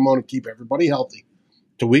there. I'm going to keep everybody healthy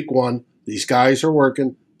to week 1. These guys are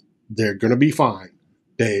working. They're going to be fine.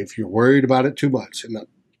 Dave, you're worried about it too much, and that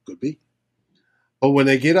could be. But when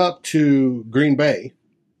they get up to Green Bay,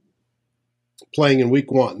 playing in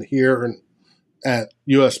week 1 here at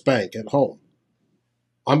U.S. Bank at home,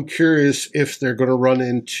 I'm curious if they're going to run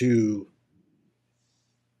into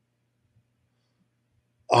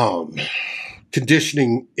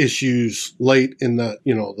conditioning issues late in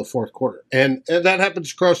the fourth quarter. And that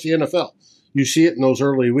happens across the NFL. You see it in those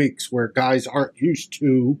early weeks where guys aren't used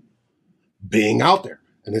to being out there.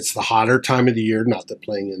 And it's the hotter time of the year. Not that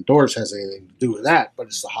playing indoors has anything to do with that, but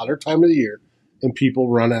it's the hotter time of the year, and people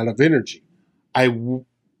run out of energy. I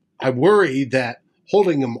worry that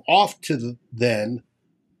holding them off to then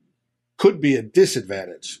could be a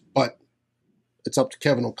disadvantage, but it's up to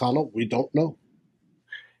Kevin O'Connell. We don't know.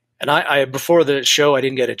 And I before the show, I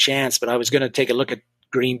didn't get a chance, but I was going to take a look at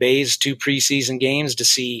Green Bay's 2 preseason games to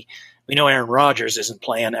see. We know Aaron Rodgers isn't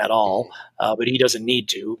playing at all, but he doesn't need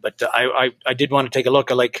to. But I did want to take a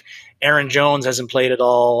look at, like, Aaron Jones hasn't played at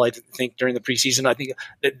all, I think, during the preseason. I think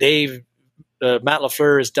that Matt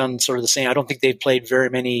LaFleur has done sort of the same. I don't think they've played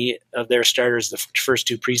very many of their starters the first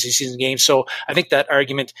 2 preseason games. So I think that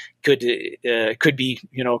argument could be,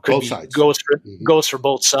 goes for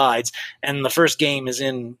both sides. And the first game is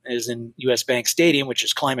in US Bank Stadium, which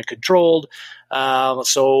is climate controlled.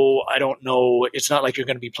 So I don't know. It's not like you're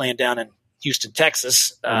going to be playing down in Houston,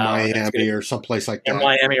 Texas, or Miami or someplace like that.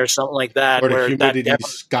 Miami or something like that. Where the humidity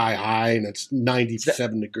is sky high and it's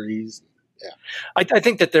 97 degrees. I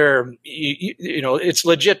think that it's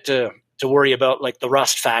legit to worry about like the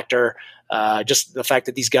rust factor, just the fact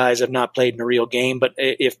that these guys have not played in a real game. But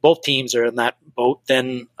if both teams are in that boat,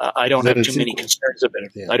 then I don't have too many concerns about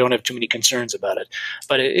it. I don't have too many concerns about it.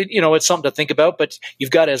 But it's something to think about. But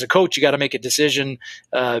you've got, as a coach, you got to make a decision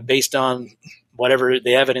based on whatever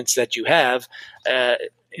the evidence that you have.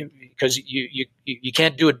 Because you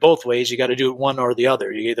can't do it both ways. You got to do it one or the other.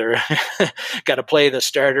 You either got to play the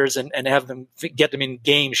starters and have them get them in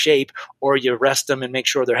game shape, or you rest them and make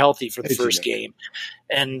sure they're healthy for the first game.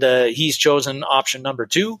 And he's chosen option number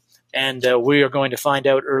 2. And we are going to find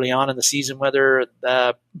out early on in the season whether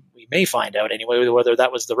we may find out anyway, whether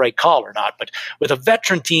that was the right call or not. But with a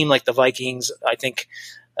veteran team like the Vikings, I think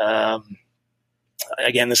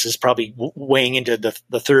again, this is probably weighing into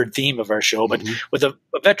the third theme of our show, but with a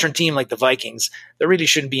veteran team like the Vikings, there really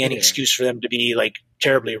shouldn't be any excuse for them to be like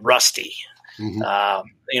terribly rusty.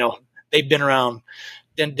 They've been around.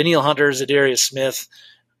 Danielle Hunter, Zadarius Smith,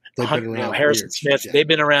 Harrison Smith. Yeah. They've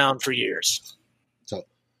been around for years. So,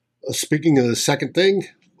 speaking of the second thing,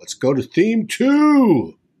 let's go to theme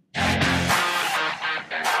 2.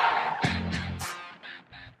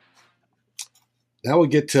 Now we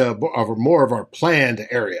get to more of our planned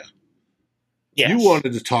area. Yes. You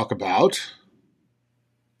wanted to talk about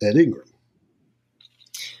Ed Ingram.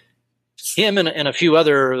 Him and a few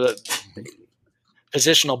other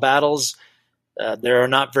positional battles. There are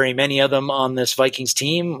not very many of them on this Vikings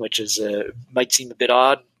team, which is might seem a bit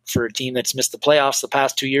odd for a team that's missed the playoffs the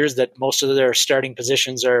past 2 years, that most of their starting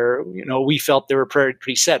positions are, we felt they were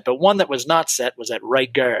pretty set. But one that was not set was at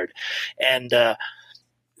right guard. And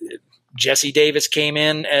Jesse Davis came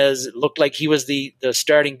in as it looked like he was the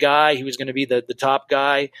starting guy. He was going to be the top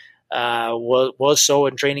guy, was so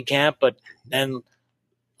in training camp. But then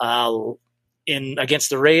against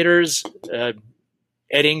the Raiders,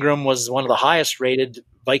 Ed Ingram was one of the highest rated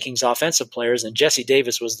Vikings offensive players, and Jesse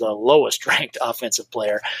Davis was the lowest ranked offensive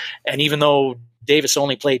player. And even though Davis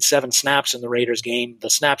only played 7 snaps in the Raiders game, the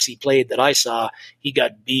snaps he played that I saw, he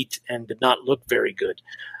got beat and did not look very good.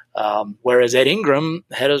 Whereas Ed Ingram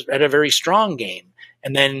had a very strong game.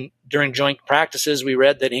 And then during joint practices, we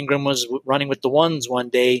read that Ingram was running with the ones one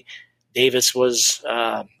day. Davis was,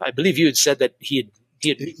 I believe you had said that he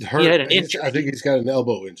had an injury. I think he's got an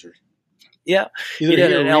elbow injury. Yeah. Either he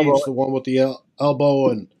or Reed's the one with the elbow,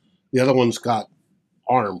 and the other one's got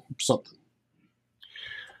arm something.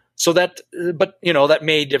 So that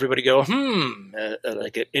made everybody go,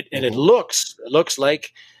 it looks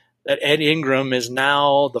like that Ed Ingram is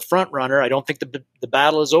now the front runner. I don't think the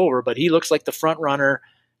battle is over, but he looks like the front runner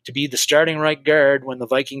to be the starting right guard when the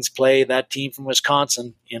Vikings play that team from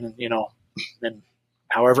Wisconsin in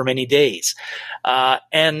however many days.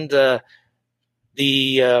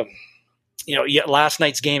 Last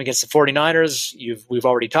night's game against the 49ers, we've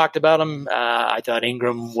already talked about him. I thought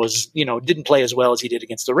Ingram didn't play as well as he did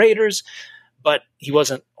against the Raiders, but he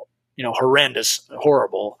wasn't,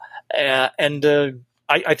 horrible.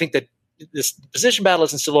 I think that this position battle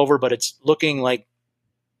isn't still over, but it's looking like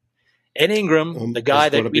Ed Ingram, the guy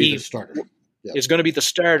that is going to be the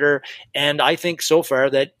starter. And I think so far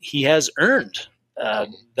that he has earned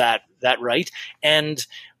that right. And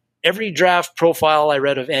every draft profile I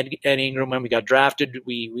read of Ed Ingram when we got drafted,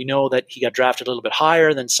 we know that he got drafted a little bit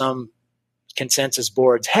higher than some consensus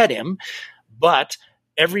boards had him. But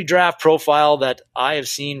every draft profile that I have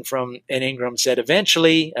seen from Ed Ingram said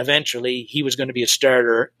eventually he was going to be a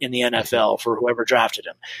starter in the NFL for whoever drafted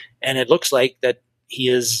him. And it looks like that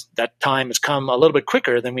that time has come a little bit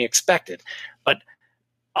quicker than we expected. But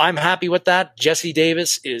I'm happy with that. Jesse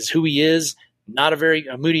Davis is who he is. Not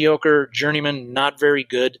a mediocre journeyman, not very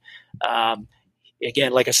good.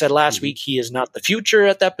 Again, like I said last week, he is not the future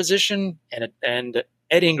at that position, and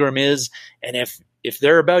Ed Ingram is. And if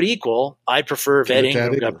they're about equal, I'd prefer if Ed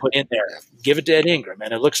Ingram got put in there. Give it to Ed Ingram,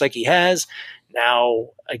 and it looks like he has.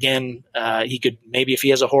 Now, again, he could maybe, if he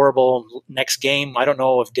has a horrible next game, I don't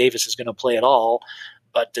know if Davis is going to play at all.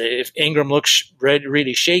 But if Ingram looks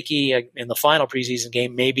really shaky in the final preseason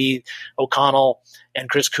game, maybe O'Connell and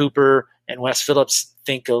Chris Cooper and Wes Phillips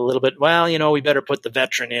think a little bit, we better put the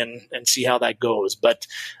veteran in and see how that goes. But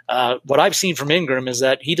what I've seen from Ingram is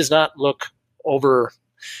that he does not look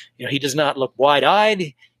he does not look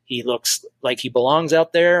wide-eyed. He looks like he belongs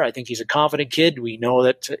out there. I think he's a confident kid. We know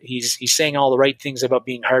that he's saying all the right things about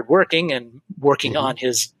being hardworking and working on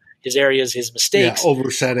his areas, his mistakes. Yeah,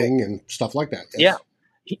 oversetting and stuff like that. Yes. Yeah.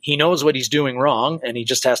 He knows what he's doing wrong, and he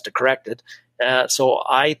just has to correct it. So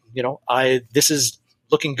this is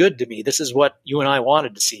looking good to me. This is what you and I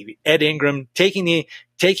wanted to see. Ed Ingram taking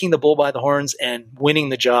the bull by the horns and winning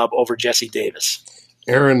the job over Jesse Davis.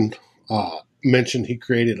 Aaron mentioned he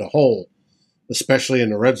created a hole, especially in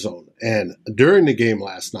the red zone. And during the game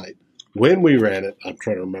last night, when we ran it, I'm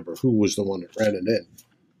trying to remember who was the one that ran it in.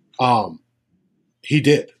 He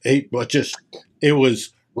did. It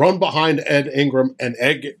was run behind Ed Ingram, and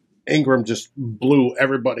Ed Ingram just blew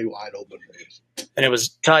everybody wide open. And it was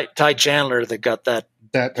Ty Chandler that got that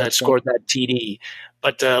scored that TD.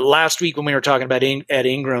 But last week when we were talking about Ed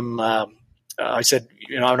Ingram, I said,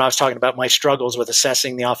 when I was talking about my struggles with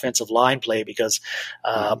assessing the offensive line play, because,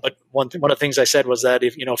 but one of the things I said was that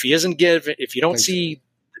if you don't see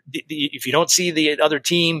the other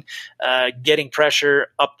team getting pressure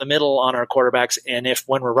up the middle on our quarterbacks, and if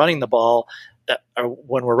when we're running the ball,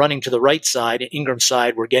 when we're running to the right side, Ingram's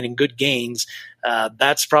side, we're getting good gains,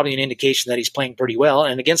 that's probably an indication that he's playing pretty well.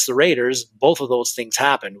 And against the Raiders, both of those things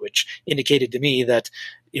happened, which indicated to me that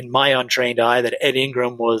in my untrained eye that Ed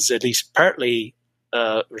Ingram was at least partly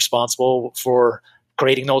responsible for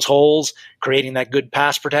creating those holes, creating that good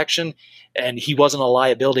pass protection. And he wasn't a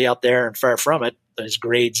liability out there, and far from it. His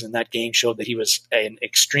grades in that game showed that he was an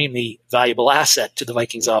extremely valuable asset to the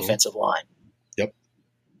Vikings offensive line. Yep.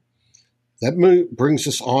 That brings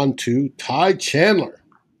us on to Ty Chandler.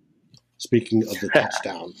 Speaking of the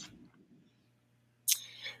touchdown.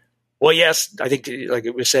 Well, yes, I think, like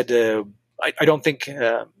it was said, I don't think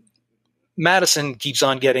Madison keeps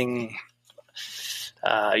on getting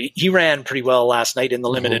he ran pretty well last night in the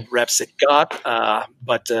limited reps it got,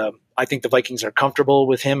 but I think the Vikings are comfortable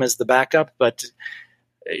with him as the backup. But,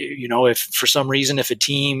 if for some reason, if a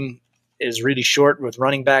team is really short with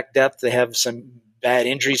running back depth, they have some bad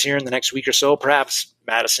injuries here in the next week or so, perhaps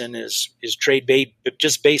Madison is trade bait, but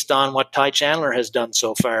just based on what Ty Chandler has done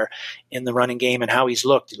so far in the running game and how he's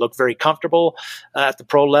looked. He looked very comfortable at the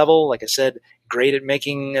pro level. Like I said, great at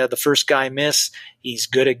making the first guy miss. He's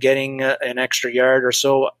good at getting an extra yard or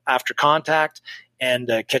so after contact,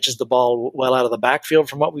 and catches the ball well out of the backfield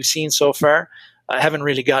from what we've seen so far. I haven't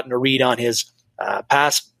really gotten a read on his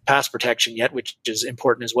pass protection yet, which is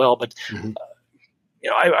important as well. But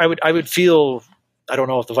I would feel, I don't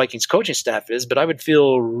know if the Vikings coaching staff is, but I would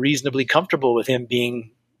feel reasonably comfortable with him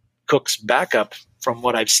being Cook's backup from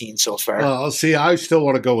what I've seen so far. See, I still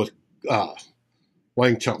want to go with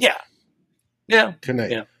Wang Chung. Yeah.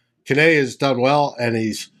 Kane has done well, and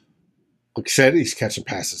he's, like I said, he's catching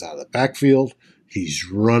passes out of the backfield. He's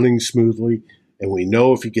running smoothly, and we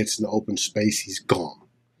know if he gets in the open space, he's gone.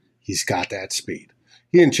 He's got that speed.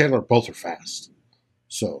 He and Chandler both are fast.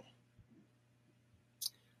 So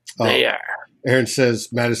they are. Aaron says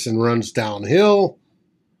Madison runs downhill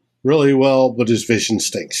really well, but his vision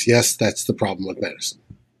stinks. Yes, that's the problem with Madison.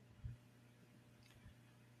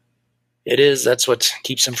 It is. That's what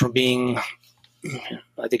keeps him from being,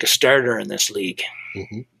 I think, a starter in this league.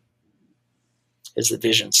 Is the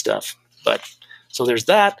vision stuff. But so there's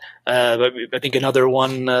that. But I think another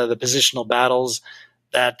one, the positional battles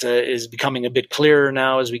that is becoming a bit clearer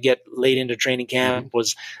now as we get late into training camp,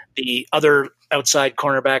 was the other outside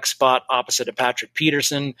cornerback spot opposite of Patrick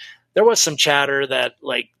Peterson. There was some chatter that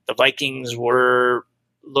like the Vikings were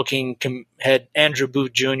had Andrew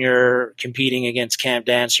Booth Jr. competing against Cam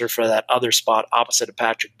Dantzler for that other spot opposite of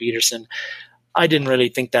Patrick Peterson. I didn't really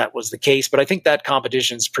think that was the case, but I think that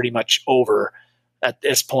competition is pretty much over at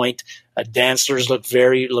this point. Dantzler's looked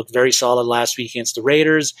very solid last week against the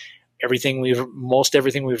Raiders. Most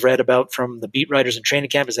everything we've read about from the beat writers in training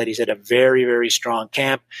camp is that he's had a very, very strong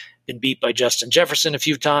camp. Been beat by Justin Jefferson a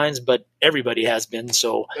few times, but everybody has been.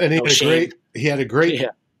 So, and he had a great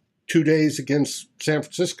 2 days against San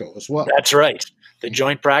Francisco as well. That's right. The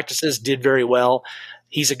joint practices did very well.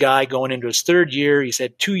 He's a guy going into his third year. He's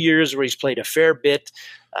had 2 years where he's played a fair bit.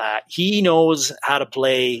 He knows how to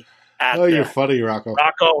play. You're funny, Rocco.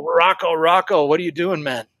 Rocco, what are you doing,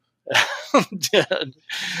 man?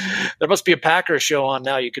 There must be a Packers show on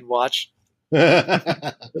now you can watch. Go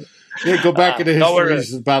back into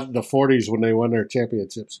history about the 40s when they won their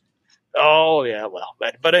championships. Oh, yeah, well.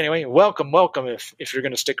 But anyway, welcome if you're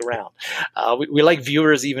going to stick around. We like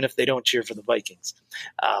viewers even if they don't cheer for the Vikings.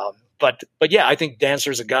 But yeah, I think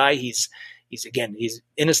Dantzler's a guy. He's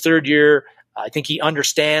in his third year. I think he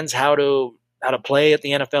understands how to play at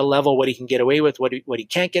the NFL level, what he can get away with, what he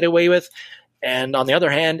can't get away with. And on the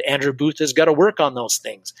other hand, Andrew Booth has got to work on those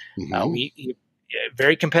things. He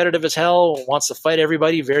very competitive as hell, wants to fight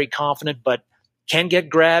everybody, very confident, but can get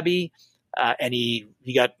grabby. And he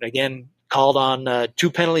got, again, called on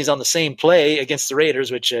 2 penalties on the same play against the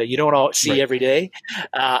Raiders, which you don't see every day.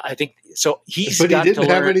 I think so. But he didn't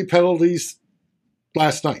have any penalties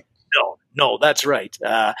last night. No, that's right.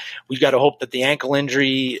 We've got to hope that the ankle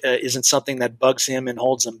injury isn't something that bugs him and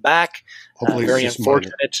holds him back. Hopefully very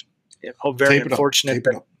unfortunate. Very Tape it unfortunate.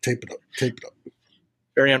 up, tape it up.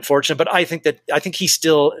 Very unfortunate, but I think he's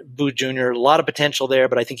still Booth Jr. A lot of potential there,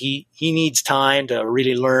 but I think he needs time to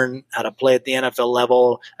really learn how to play at the NFL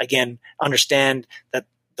level. Again, understand that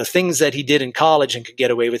the things that he did in college and could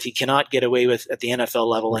get away with, he cannot get away with at the NFL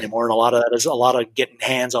level anymore. And a lot of that is a lot of getting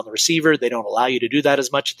hands on the receiver. They don't allow you to do that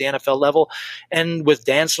as much at the NFL level. And with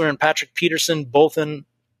Dantzler and Patrick Peterson both on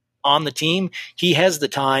the team, he has the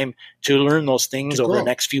time to learn those things over the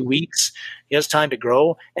next few weeks. He has time to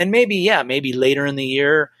grow, and maybe later in the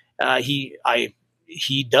year,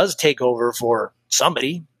 he does take over for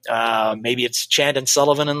somebody. Maybe it's Chandon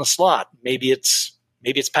Sullivan in the slot. Maybe it's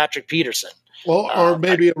Patrick Peterson. Well, or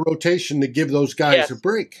maybe a rotation to give those guys a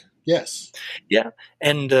break. Yes. Yeah,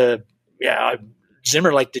 and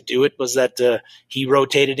Zimmer liked to do it. Was that he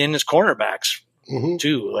rotated in his cornerbacks.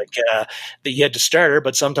 Too, like he had to starter,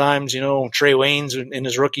 but sometimes Trey Waynes in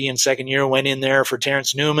his rookie and second year went in there for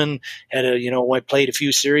Terrence Newman, had played a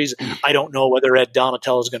few series. I don't know whether Ed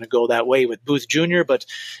Donatello is going to go that way with Booth Jr., but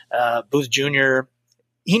Booth Jr.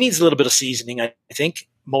 he needs a little bit of seasoning. I think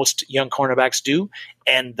most young cornerbacks do,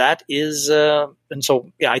 and that is and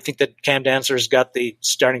so I think that Cam Dantzler's got the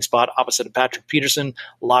starting spot opposite of Patrick Peterson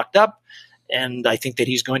locked up, and I think that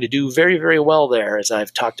he's going to do very, very well there, as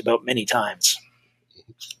I've talked about many times.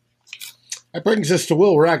 That brings us to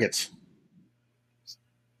Will Ragatz.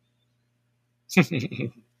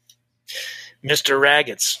 Mr.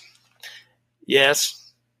 Ragatz.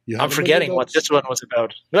 Yes. I'm forgetting what this one was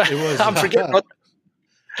about. I'm forgetting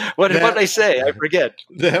what did I say? I forget.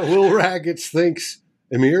 That Will Ragatz thinks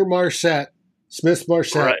Amir Marset, Smith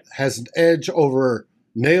Marset, has an edge over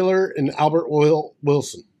Naylor and Albert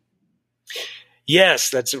Wilson. Yes,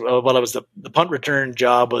 that's it was the punt return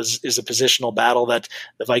job is a positional battle that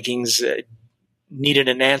the Vikings needed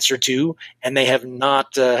an answer to, and they have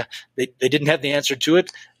not. They didn't have the answer to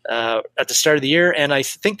it at the start of the year, and I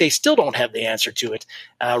think they still don't have the answer to it.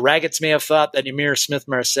 Ragatz may have thought that Amir Smith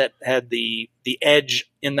Marset had the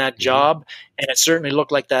edge in that job, and it certainly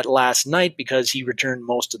looked like that last night because he returned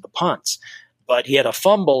most of the punts. But he had a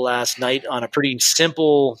fumble last night on a pretty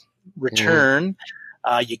simple return.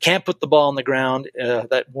 You can't put the ball on the ground.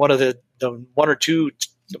 That one of the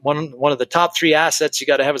top three assets you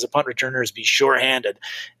got to have as a punt returner is be sure-handed.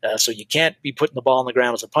 So you can't be putting the ball on the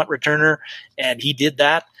ground as a punt returner, and he did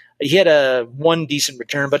that. He had one decent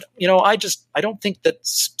return, but I don't think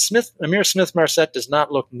that Amir Smith Marset does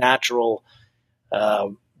not look natural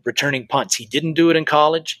returning punts. He didn't do it in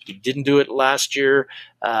college. He didn't do it last year.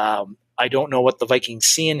 I don't know what the Vikings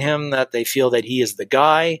see in him that they feel that he is the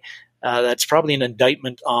guy. That's probably an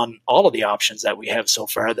indictment on all of the options that we have so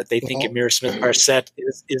far, that they think Amir Smith Marset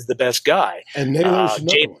is the best guy. And Naylor's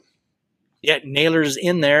another one. Yeah, Naylor's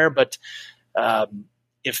in there, but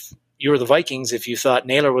if you were the Vikings, if you thought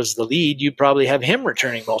Naylor was the lead, you'd probably have him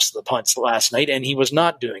returning most of the punts last night, and he was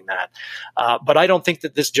not doing that. But I don't think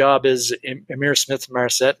that this job is Amir Smith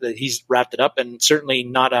Marset, that he's wrapped it up, and certainly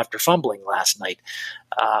not after fumbling last night.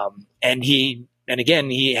 And again,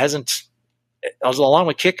 he hasn't. Along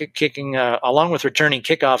with along with returning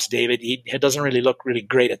kickoffs, David, he doesn't really look really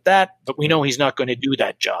great at that. But we know he's not going to do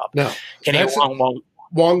that job. No,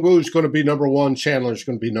 Wongwu is going to be number one. Chandler is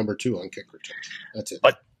going to be number two on kick return. That's it.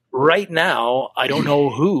 But right now, I don't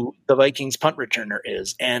know who the Vikings punt returner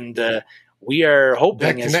is, and we are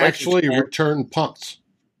hoping that can actually return punts.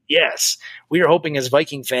 Yes, we are hoping as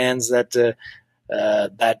Viking fans that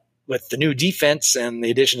that with the new defense and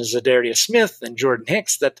the addition of Zadarius Smith and Jordan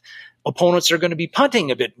Hicks, that opponents are going to be punting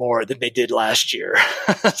a bit more than they did last year.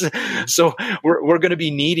 So we're going to be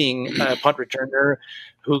needing a punt returner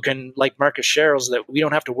who can, like Marcus Sherrills, that we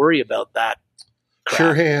don't have to worry about that.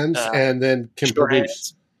 Sure hands and then can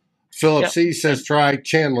produce. Philip C. says try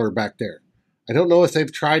Chandler back there. I don't know if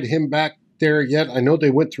they've tried him back there yet. I know they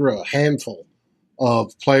went through a handful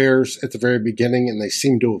of players at the very beginning, and they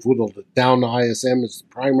seem to have whittled it down to ISM as the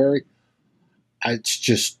primary. It's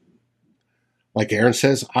just, like Aaron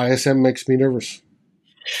says, ISM makes me nervous.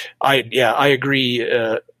 I agree,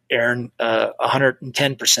 Aaron,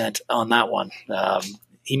 110% on that one.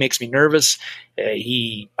 He makes me nervous.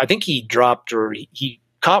 I think he dropped, or he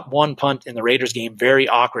caught one punt in the Raiders game very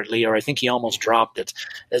awkwardly, or I think he almost dropped it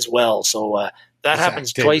as well. So that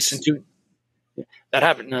happens twice in two. That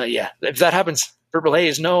happened. If that happens, Purple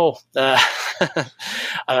Haze, no.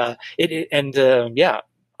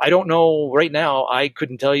 I don't know right now. I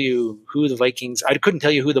couldn't tell you who the Vikings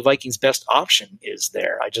best option is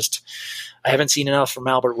there. I haven't seen enough from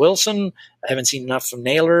Albert Wilson. I haven't seen enough from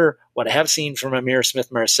Naylor. What I have seen from Amir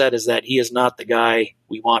Smith Marset is that he is not the guy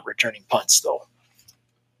we want returning punts, though.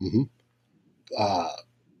 Mm-hmm.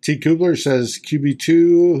 T. Kubler says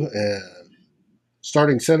QB2,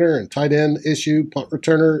 starting center and tight end issue, punt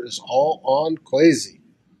returner is all on Kwesi.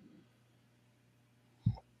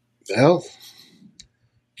 Well,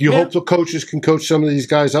 you hope the coaches can coach some of these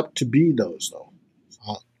guys up to be those, though.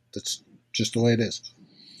 That's just the way it is.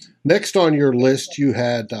 Next on your list, you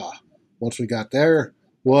had, once we got there,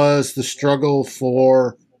 was the struggle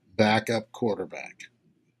for backup quarterback.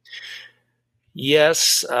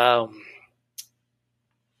 Yes.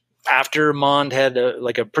 After Mond had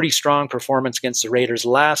a pretty strong performance against the Raiders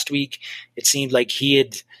last week, it seemed like he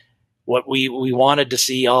had what we wanted to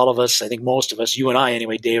see, all of us, I think most of us, you and I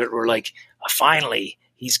anyway, David, were like, finally,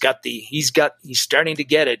 he's starting to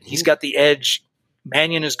get it. He's got the edge.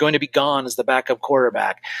 Mannion is going to be gone as the backup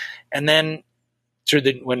quarterback. And then through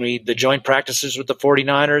the joint practices with the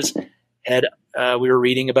 49ers, we were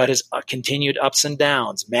reading about his continued ups and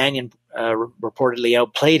downs. Mannion reportedly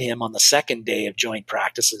outplayed him on the second day of joint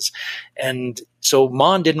practices. And so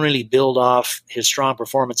Mond didn't really build off his strong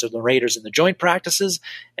performance of the Raiders in the joint practices,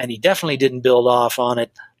 and he definitely didn't build off on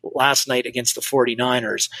it last night against the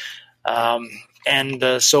 49ers.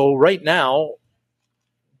 So right now,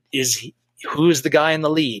 who is the guy in the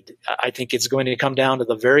lead? I think it's going to come down to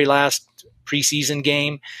the very last preseason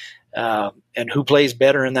game. And who plays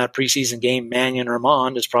better in that preseason game, Mannion or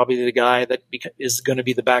Mond, is probably the guy that is going to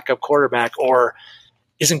be the backup quarterback or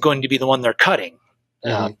isn't going to be the one they're cutting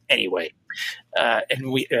anyway.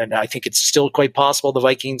 And I think it's still quite possible the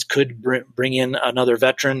Vikings could bring in another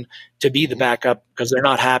veteran to be the backup because they're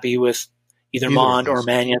not happy with either Mond or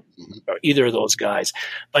Mannion or either of those guys.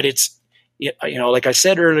 But it's, like I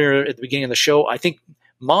said earlier at the beginning of the show, I think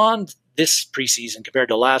Mond this preseason compared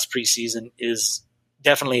to last preseason is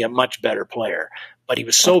definitely a much better player, but he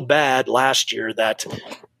was so bad last year that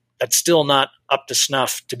that's still not up to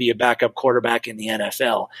snuff to be a backup quarterback in the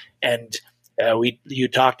NFL. And you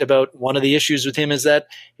talked about one of the issues with him is that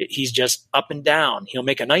he's just up and down. He'll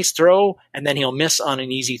make a nice throw and then he'll miss on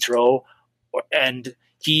an easy throw. And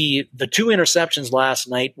the two interceptions last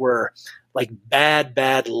night were like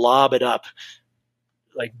bad lob it up,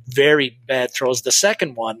 like very bad throws. The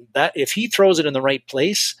second one, that if he throws it in the right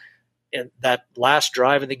place, in that last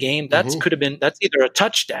drive of the game, that's either a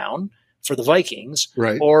touchdown for the Vikings,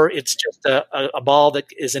 right, or it's just a ball that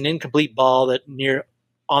is an incomplete ball that near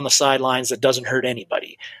on the sidelines that doesn't hurt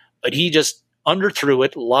anybody. But he just underthrew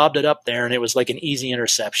it, lobbed it up there, and it was like an easy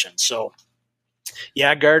interception. So,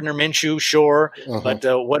 yeah, Gardner Minshew, sure, but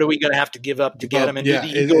what are we going to have to give up to get him? And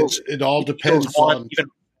it all depends on.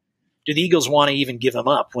 Do the Eagles want to even give him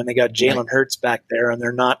up when they got Jalen Hurts back there and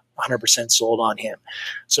they're not 100% sold on him?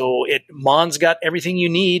 So Mond's got everything you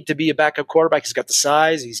need to be a backup quarterback. He's got the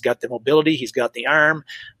size, he's got the mobility, he's got the arm,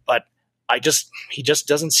 but he just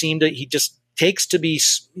doesn't seem to. He just takes to be.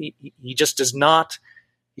 He just does not.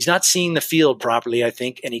 He's not seeing the field properly, I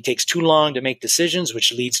think, and he takes too long to make decisions,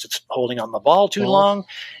 which leads to holding on the ball too long.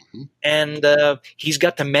 And he's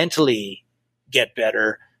got to mentally get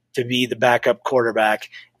better to be the backup quarterback.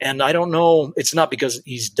 And I don't know, it's not because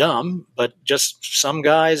he's dumb, but just some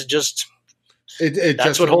guys just that's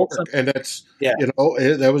just what holds him. And that's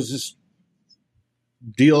that was this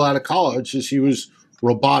deal out of college is he was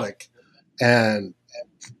robotic and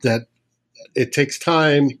that it takes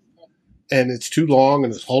time and it's too long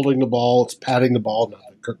and it's holding the ball, it's patting the ball. Now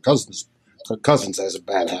Kirk Cousins has a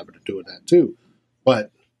bad habit of doing that too.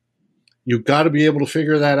 But you've got to be able to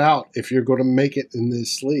figure that out if you're going to make it in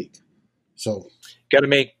this league. So, got to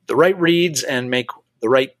make the right reads and make the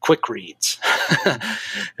right quick reads.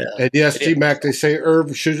 And yes, T-Mac, they say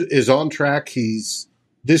Irv is on track.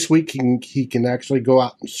 This week he can actually go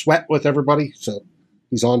out and sweat with everybody. So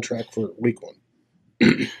he's on track for week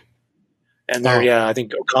 1. And I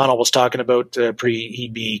think O'Connell was talking about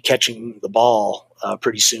he'd be catching the ball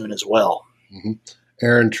pretty soon as well. Mm-hmm.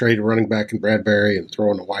 Aaron trade a running back in Bradbury and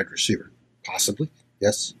throw in a wide receiver. Possibly.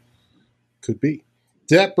 Yes. Could be.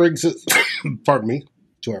 That brings us,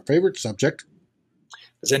 to our favorite subject.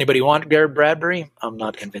 Does anybody want Garrett Bradbury? I'm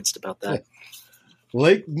not convinced about that.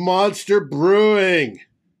 Lake Monster Brewing.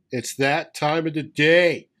 It's that time of the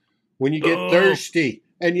day when you get thirsty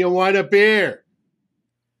and you want a beer.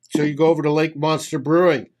 So you go over to Lake Monster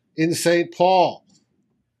Brewing in St. Paul.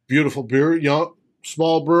 Beautiful beer, young,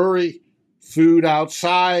 small brewery. Food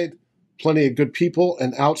outside, plenty of good people,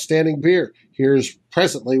 and outstanding beer. Here's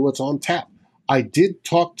presently what's on tap. I did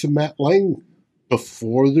talk to Matt Lang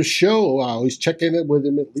before the show. I always check in with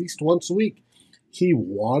him at least once a week. He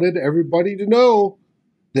wanted everybody to know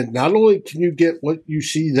that not only can you get what you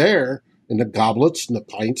see there in the goblets and the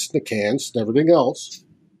pints and the cans and everything else,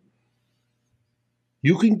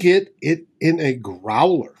 you can get it in a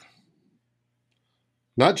growler.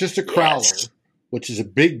 Not just a crowler, which is a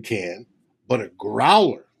big can, but a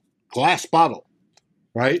growler, glass bottle,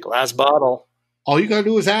 right? Glass bottle. All you got to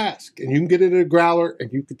do is ask, and you can get it in a growler,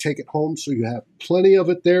 and you can take it home so you have plenty of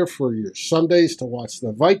it there for your Sundays to watch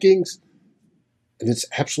the Vikings, and it's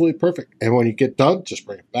absolutely perfect. And when you get done, just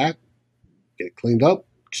bring it back, get it cleaned up,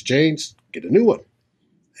 exchanged, get a new one,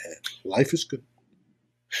 and life is good.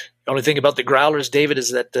 The only thing about the growlers, David,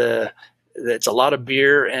 is that it's a lot of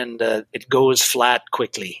beer and it goes flat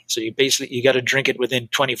quickly. So you got to drink it within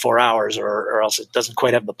 24 hours, or else it doesn't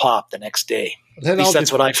quite have the pop the next day. At least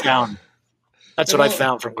that's what I found. That's what I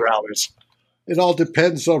found from growlers. It all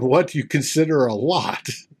depends on what you consider a lot.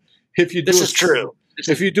 If you do this is true.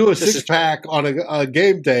 If you do a six-pack on a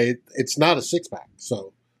game day, it's not a six-pack.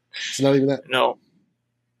 So it's not even that. No,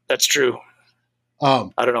 that's true. I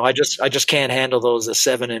don't know. I just can't handle those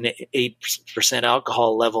 7% and 8%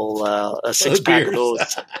 alcohol level a six-pack of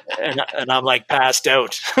those, and I'm like passed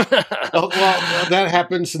out. Well, that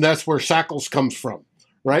happens, and that's where Shackles comes from,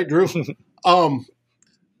 right, Drew?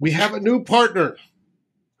 We have a new partner.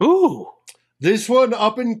 Ooh, this one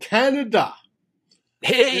up in Canada.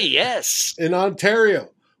 Hey, yes, in Ontario,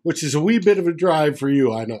 which is a wee bit of a drive for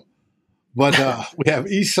you, I know. But we have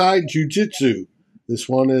Eastside Jiu-Jitsu. This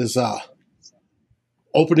one is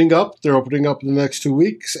opening up. They're opening up in the next 2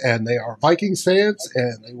 weeks, and they are Vikings fans,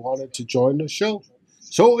 and they wanted to join the show.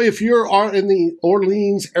 So if you are in the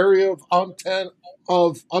Orleans area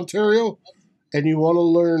of Ontario and you want to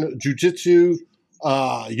learn jiu-jitsu,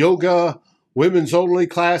 yoga, women's only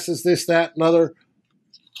classes, this, that, and other,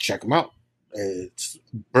 check them out. It's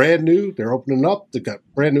brand new. They're opening up. They've got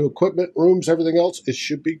brand new equipment, rooms, everything else. It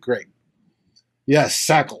should be great. Yes,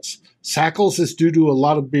 Sackles. Sackles is due to a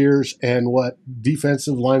lot of beers and what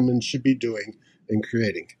defensive linemen should be doing and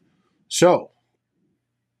creating. So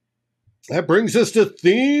that brings us to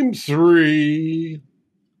theme 3.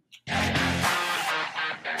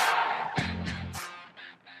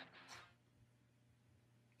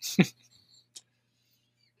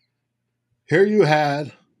 Here you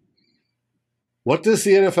had, what does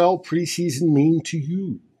the NFL preseason mean to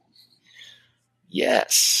you?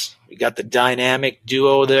 Yes. We got the dynamic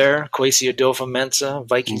duo there, Kwesi Adofo-Mensah,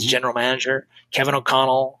 Vikings general manager, Kevin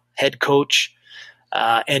O'Connell, head coach.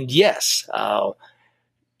 And yes,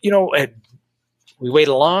 we wait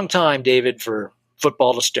a long time, David, for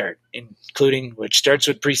football to start, including which starts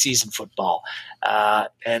with preseason football.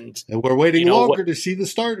 And we're waiting longer to see the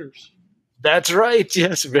starters. That's right.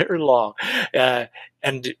 Yes, very long.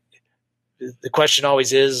 And the question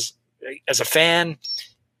always is, as a fan,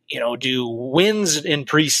 do wins in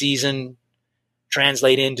preseason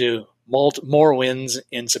translate into more wins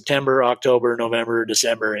in September, October, November,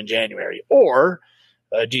 December, and January? Or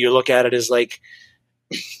do you look at it as like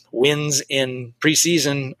wins in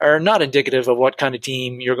preseason are not indicative of what kind of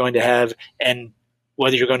team you're going to have and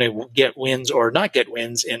whether you're going to get wins or not get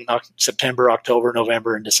wins in September, October,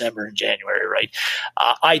 November, and December, and January, right?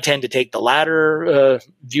 I tend to take the latter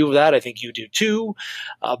view of that. I think you do too.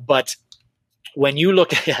 But when you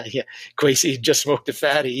look at Kwesi just smoked a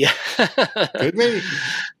fatty. Could be.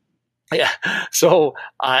 Yeah. So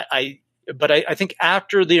I think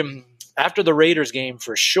after the Raiders game,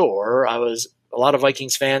 for sure, a lot of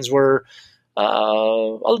Vikings fans were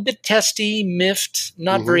a bit testy, miffed,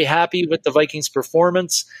 not very happy with the Vikings'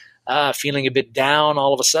 performance, feeling a bit down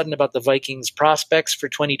all of a sudden about the Vikings' prospects for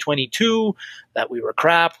 2022, that we were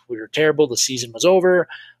crap, we were terrible, the season was over.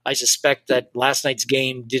 I suspect that last night's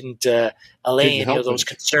game didn't allay any of those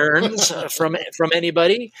concerns from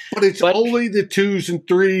anybody. But it's only the 2s and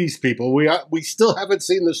 3s, people. We still haven't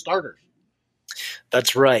seen the starters.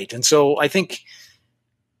 That's right. And so I think,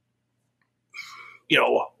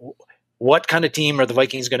 what kind of team are the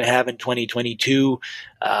Vikings going to have in 2022?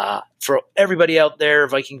 For everybody out there,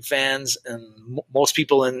 Viking fans, and most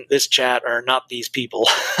people in this chat are not these people,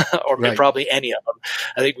 or probably any of them.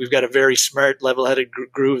 I think we've got a very smart, level-headed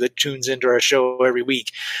group that tunes into our show every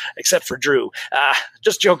week, except for Drew.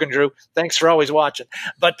 Just joking, Drew. Thanks for always watching.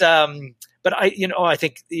 But I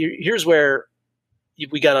think here's where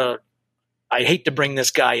we got to. I hate to bring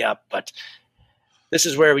this guy up, but this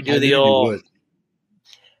is where we do the old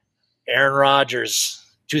Aaron Rodgers,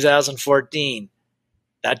 2014.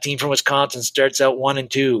 That team from Wisconsin starts out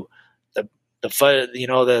 1-2. The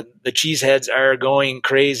cheeseheads are going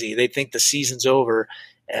crazy. They think the season's over,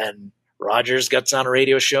 and Rodgers gets on a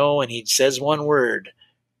radio show and he says one word: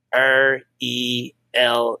 RELAX.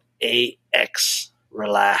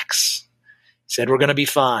 Relax. He said we're going to be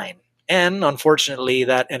fine. And unfortunately,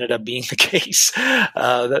 that ended up being the case.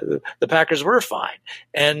 The Packers were fine.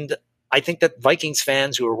 And I think that Vikings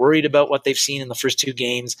fans who are worried about what they've seen in the first 2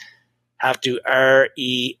 games have to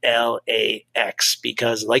RELAX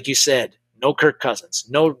because, like you said, no Kirk Cousins,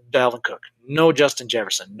 no Dalvin Cook, no Justin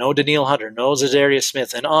Jefferson, no Danielle Hunter, no Zadarius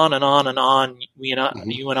Smith, and on and on and on.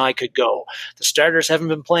 You and I could go. The starters haven't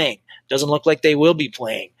been playing. Doesn't look like they will be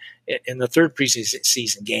playing in the third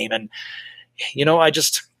preseason game. And you got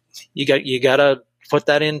to put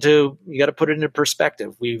it into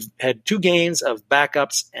perspective. We've had 2 games of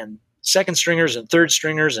backups and second stringers and third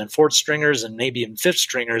stringers and fourth stringers and maybe even fifth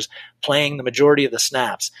stringers playing the majority of the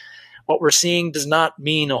snaps. What we're seeing does not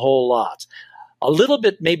mean a whole lot.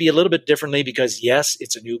 Maybe a little bit differently because, yes,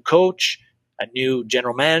 it's a new coach, a new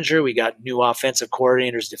general manager. We got new offensive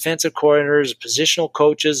coordinators, defensive coordinators, positional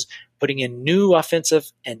coaches, putting in new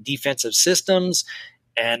offensive and defensive systems.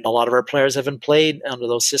 And a lot of our players haven't played under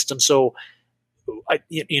those systems. So, I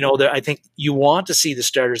think you want to see the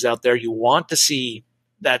starters out there. You want to see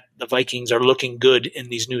that the Vikings are looking good in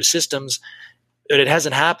these new systems. But it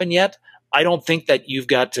hasn't happened yet. I don't think that you've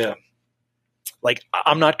got to –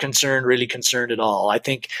 I'm not really concerned at all. I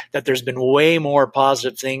think that there's been way more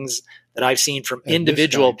positive things that I've seen from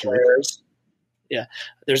individual players. Yeah,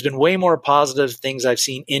 there's been way more positive things I've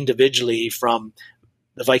seen individually from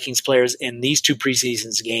the Vikings players in these 2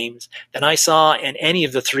 preseason games than I saw in any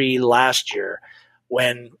of the 3 last year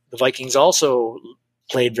when the Vikings also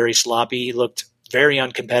played very sloppy, looked very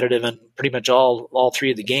uncompetitive in pretty much all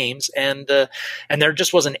 3 of the games. And there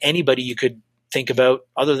just wasn't anybody you could think about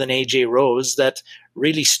other than AJ Rose that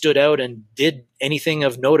really stood out and did anything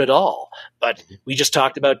of note at all. But we just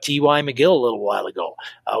talked about T.Y. McGill a little while ago.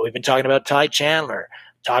 We've been talking about Ty Chandler,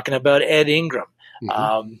 talking about Ed Ingram,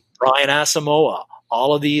 Brian Asamoah. A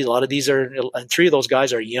lot of these are, and 3 of those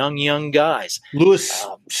guys are young guys. Lewis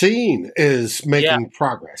Cine is making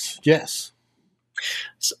progress. Yes.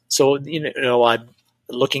 So I'm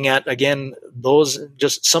looking at, again,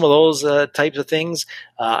 some of those types of things.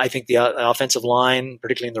 I think the offensive line,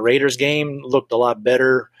 particularly in the Raiders game, looked a lot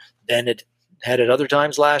better than it had at other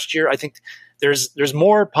times last year. I think there's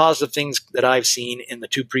more positive things that I've seen in the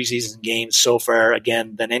 2 preseason games so far,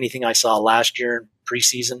 again, than anything I saw last year in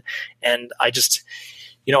preseason. And I just,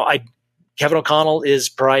 Kevin O'Connell is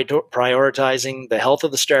prioritizing the health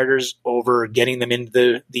of the starters over getting them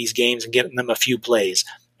into these games and getting them a few plays.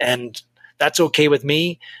 And that's okay with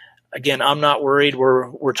me. Again, I'm not worried.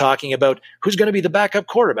 We're talking about who's going to be the backup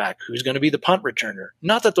quarterback, who's going to be the punt returner.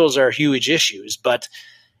 Not that those are huge issues, but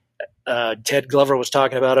Ted Glover was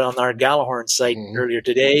talking about it on our Gallahorn site earlier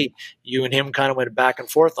today. You and him kind of went back and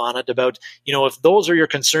forth on it about, if those are your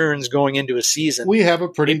concerns going into a season. We have a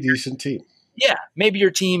pretty decent team. Yeah, maybe your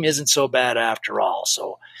team isn't so bad after all.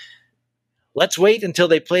 So let's wait until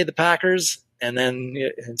they play the Packers and then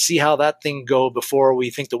see how that thing go before we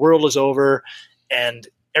think the world is over and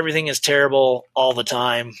everything is terrible all the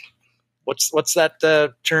time. What's that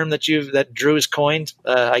term that Drew has coined?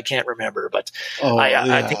 I can't remember, but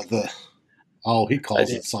I think he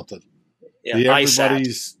calls it something. Yeah,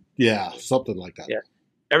 everybody's something like that. Yeah,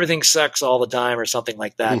 everything sucks all the time or something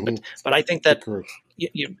like that. But I think that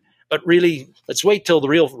but really, let's wait till the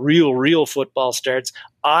real football starts.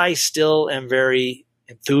 I still am very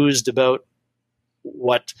enthused about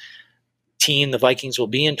what team the Vikings will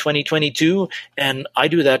be in 2022, and I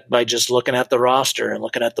do that by just looking at the roster and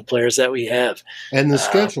looking at the players that we have and the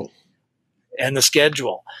schedule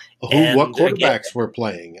what quarterbacks we're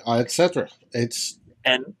playing, etc. It's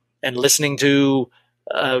and listening to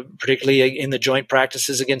particularly in the joint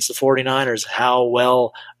practices against the 49ers how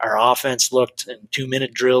well our offense looked in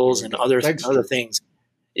 2-minute drills and other things.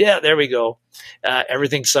 Yeah, there we go.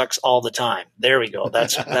 Everything sucks all the time. There we go.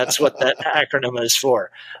 That's what that acronym is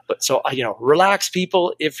for. But so relax,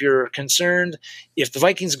 people. If you're concerned, if the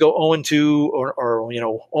Vikings go 0-2 or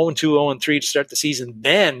 0-2, 0-3 to start the season,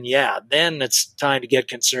 then it's time to get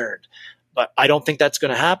concerned. But I don't think that's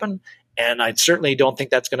going to happen, and I certainly don't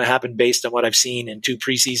think that's going to happen based on what I've seen in 2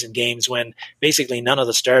 preseason games when basically none of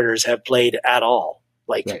the starters have played at all,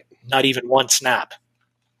 not even one snap.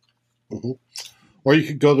 Mm-hmm. Or you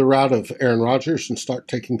could go the route of Aaron Rodgers and start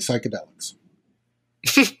taking psychedelics.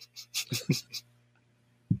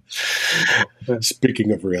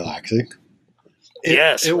 Speaking of relaxing.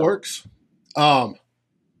 It works.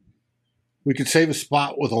 We could save a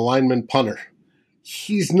spot with a lineman punter.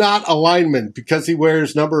 He's not a lineman because he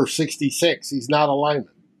wears number 66. He's not a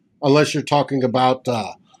lineman. Unless you're talking about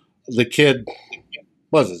the kid,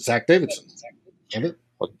 what was it, Zach Davidson?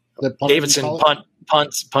 Davidson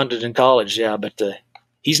punted in college, but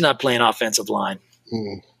he's not playing offensive line.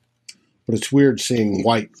 But it's weird seeing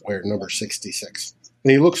White wear number 66.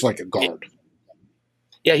 And he looks like a guard.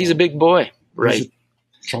 Yeah, he's a big boy, right? He's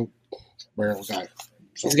a chunk barrel guy.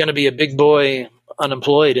 So. He's going to be a big boy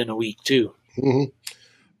unemployed in a week too. Mm-hmm.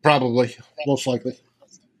 Probably, most likely.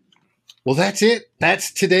 Well, that's it.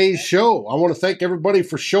 That's today's show. I want to thank everybody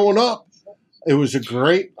for showing up. It was a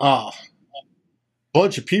great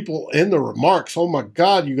bunch of people in the remarks. Oh, my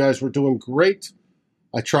God, you guys were doing great.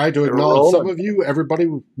 I tried to acknowledge some of you. Everybody,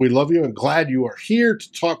 we love you and glad you are here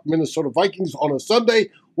to talk Minnesota Vikings on a Sunday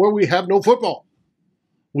where we have no football.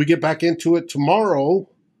 We get back into it tomorrow.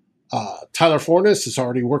 Tyler Fornes is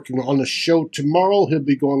already working on the show tomorrow. He'll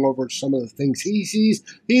be going over some of the things he sees.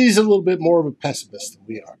 He's a little bit more of a pessimist than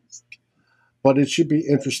we are. But it should be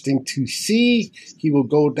interesting to see. He will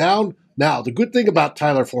go down. Now, the good thing about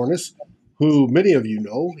Tyler Fornes, who many of you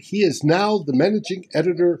know, he is now the managing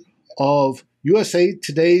editor of USA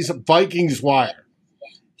Today's Vikings Wire.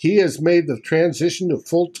 He has made the transition to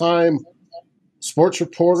full-time sports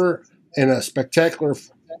reporter in a spectacular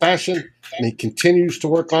fashion, and he continues to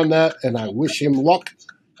work on that, and I wish him luck.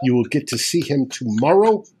 You will get to see him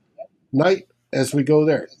tomorrow night as we go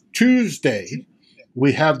there. Tuesday,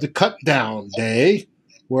 we have the cut down day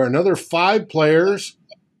where another 5 players,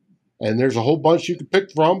 and there's a whole bunch you can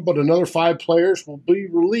pick from, but another 5 players will be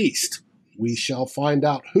released. We shall find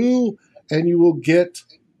out who, and you will get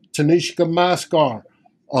Tanishka Maskar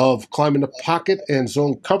of Climbing the Pocket and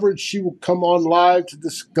Zone Coverage. She will come on live to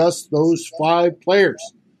discuss those 5 players.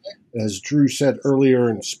 As Drew said earlier,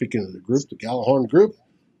 and speaking of the group, the Gallahorn group,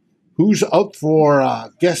 who's up for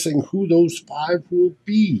guessing who those 5 will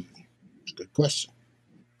be? It's a good question.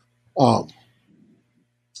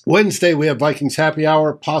 Wednesday, we have Vikings Happy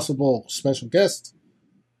Hour, possible special guest,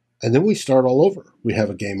 and then we start all over. We have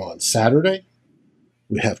a game on Saturday.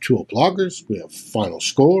 We have 2 bloggers. We have final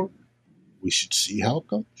score. We should see how it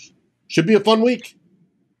goes. Should be a fun week.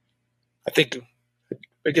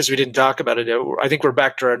 I guess we didn't talk about it. I think we're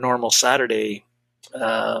back to our normal Saturday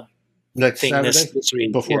next thing Saturday this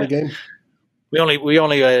week before the game. We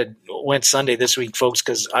only went Sunday this week, folks,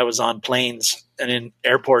 because I was on planes and in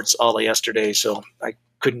airports all of yesterday, so I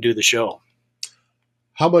couldn't do the show.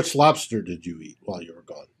 How much lobster did you eat while you were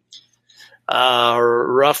gone?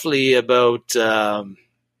 Roughly about.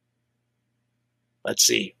 Let's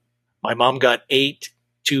see. My mom got 8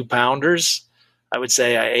 2-pounders. I would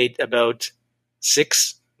say I ate about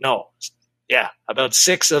 6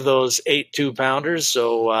 of those 8 2-pounders.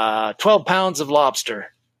 So 12 pounds of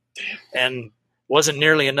lobster. And wasn't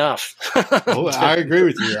nearly enough. Oh, I agree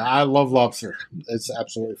with you. I love lobster. It's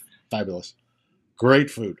absolutely fabulous.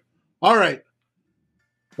 Great food. All right.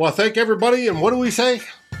 Well, thank everybody. And what do we say?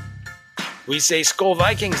 We say Skol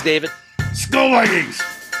Vikings, David. Skol Vikings!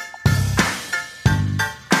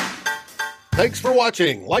 Thanks for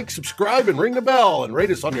watching. Like, subscribe, and ring the bell, and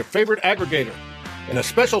rate us on your favorite aggregator. And a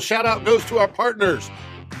special shout-out goes to our partners,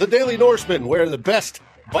 The Daily Norseman, where the best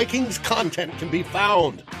Vikings content can be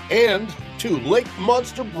found, and to Lake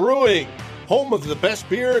Monster Brewing, home of the best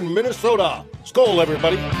beer in Minnesota. Skol,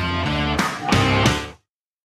 everybody.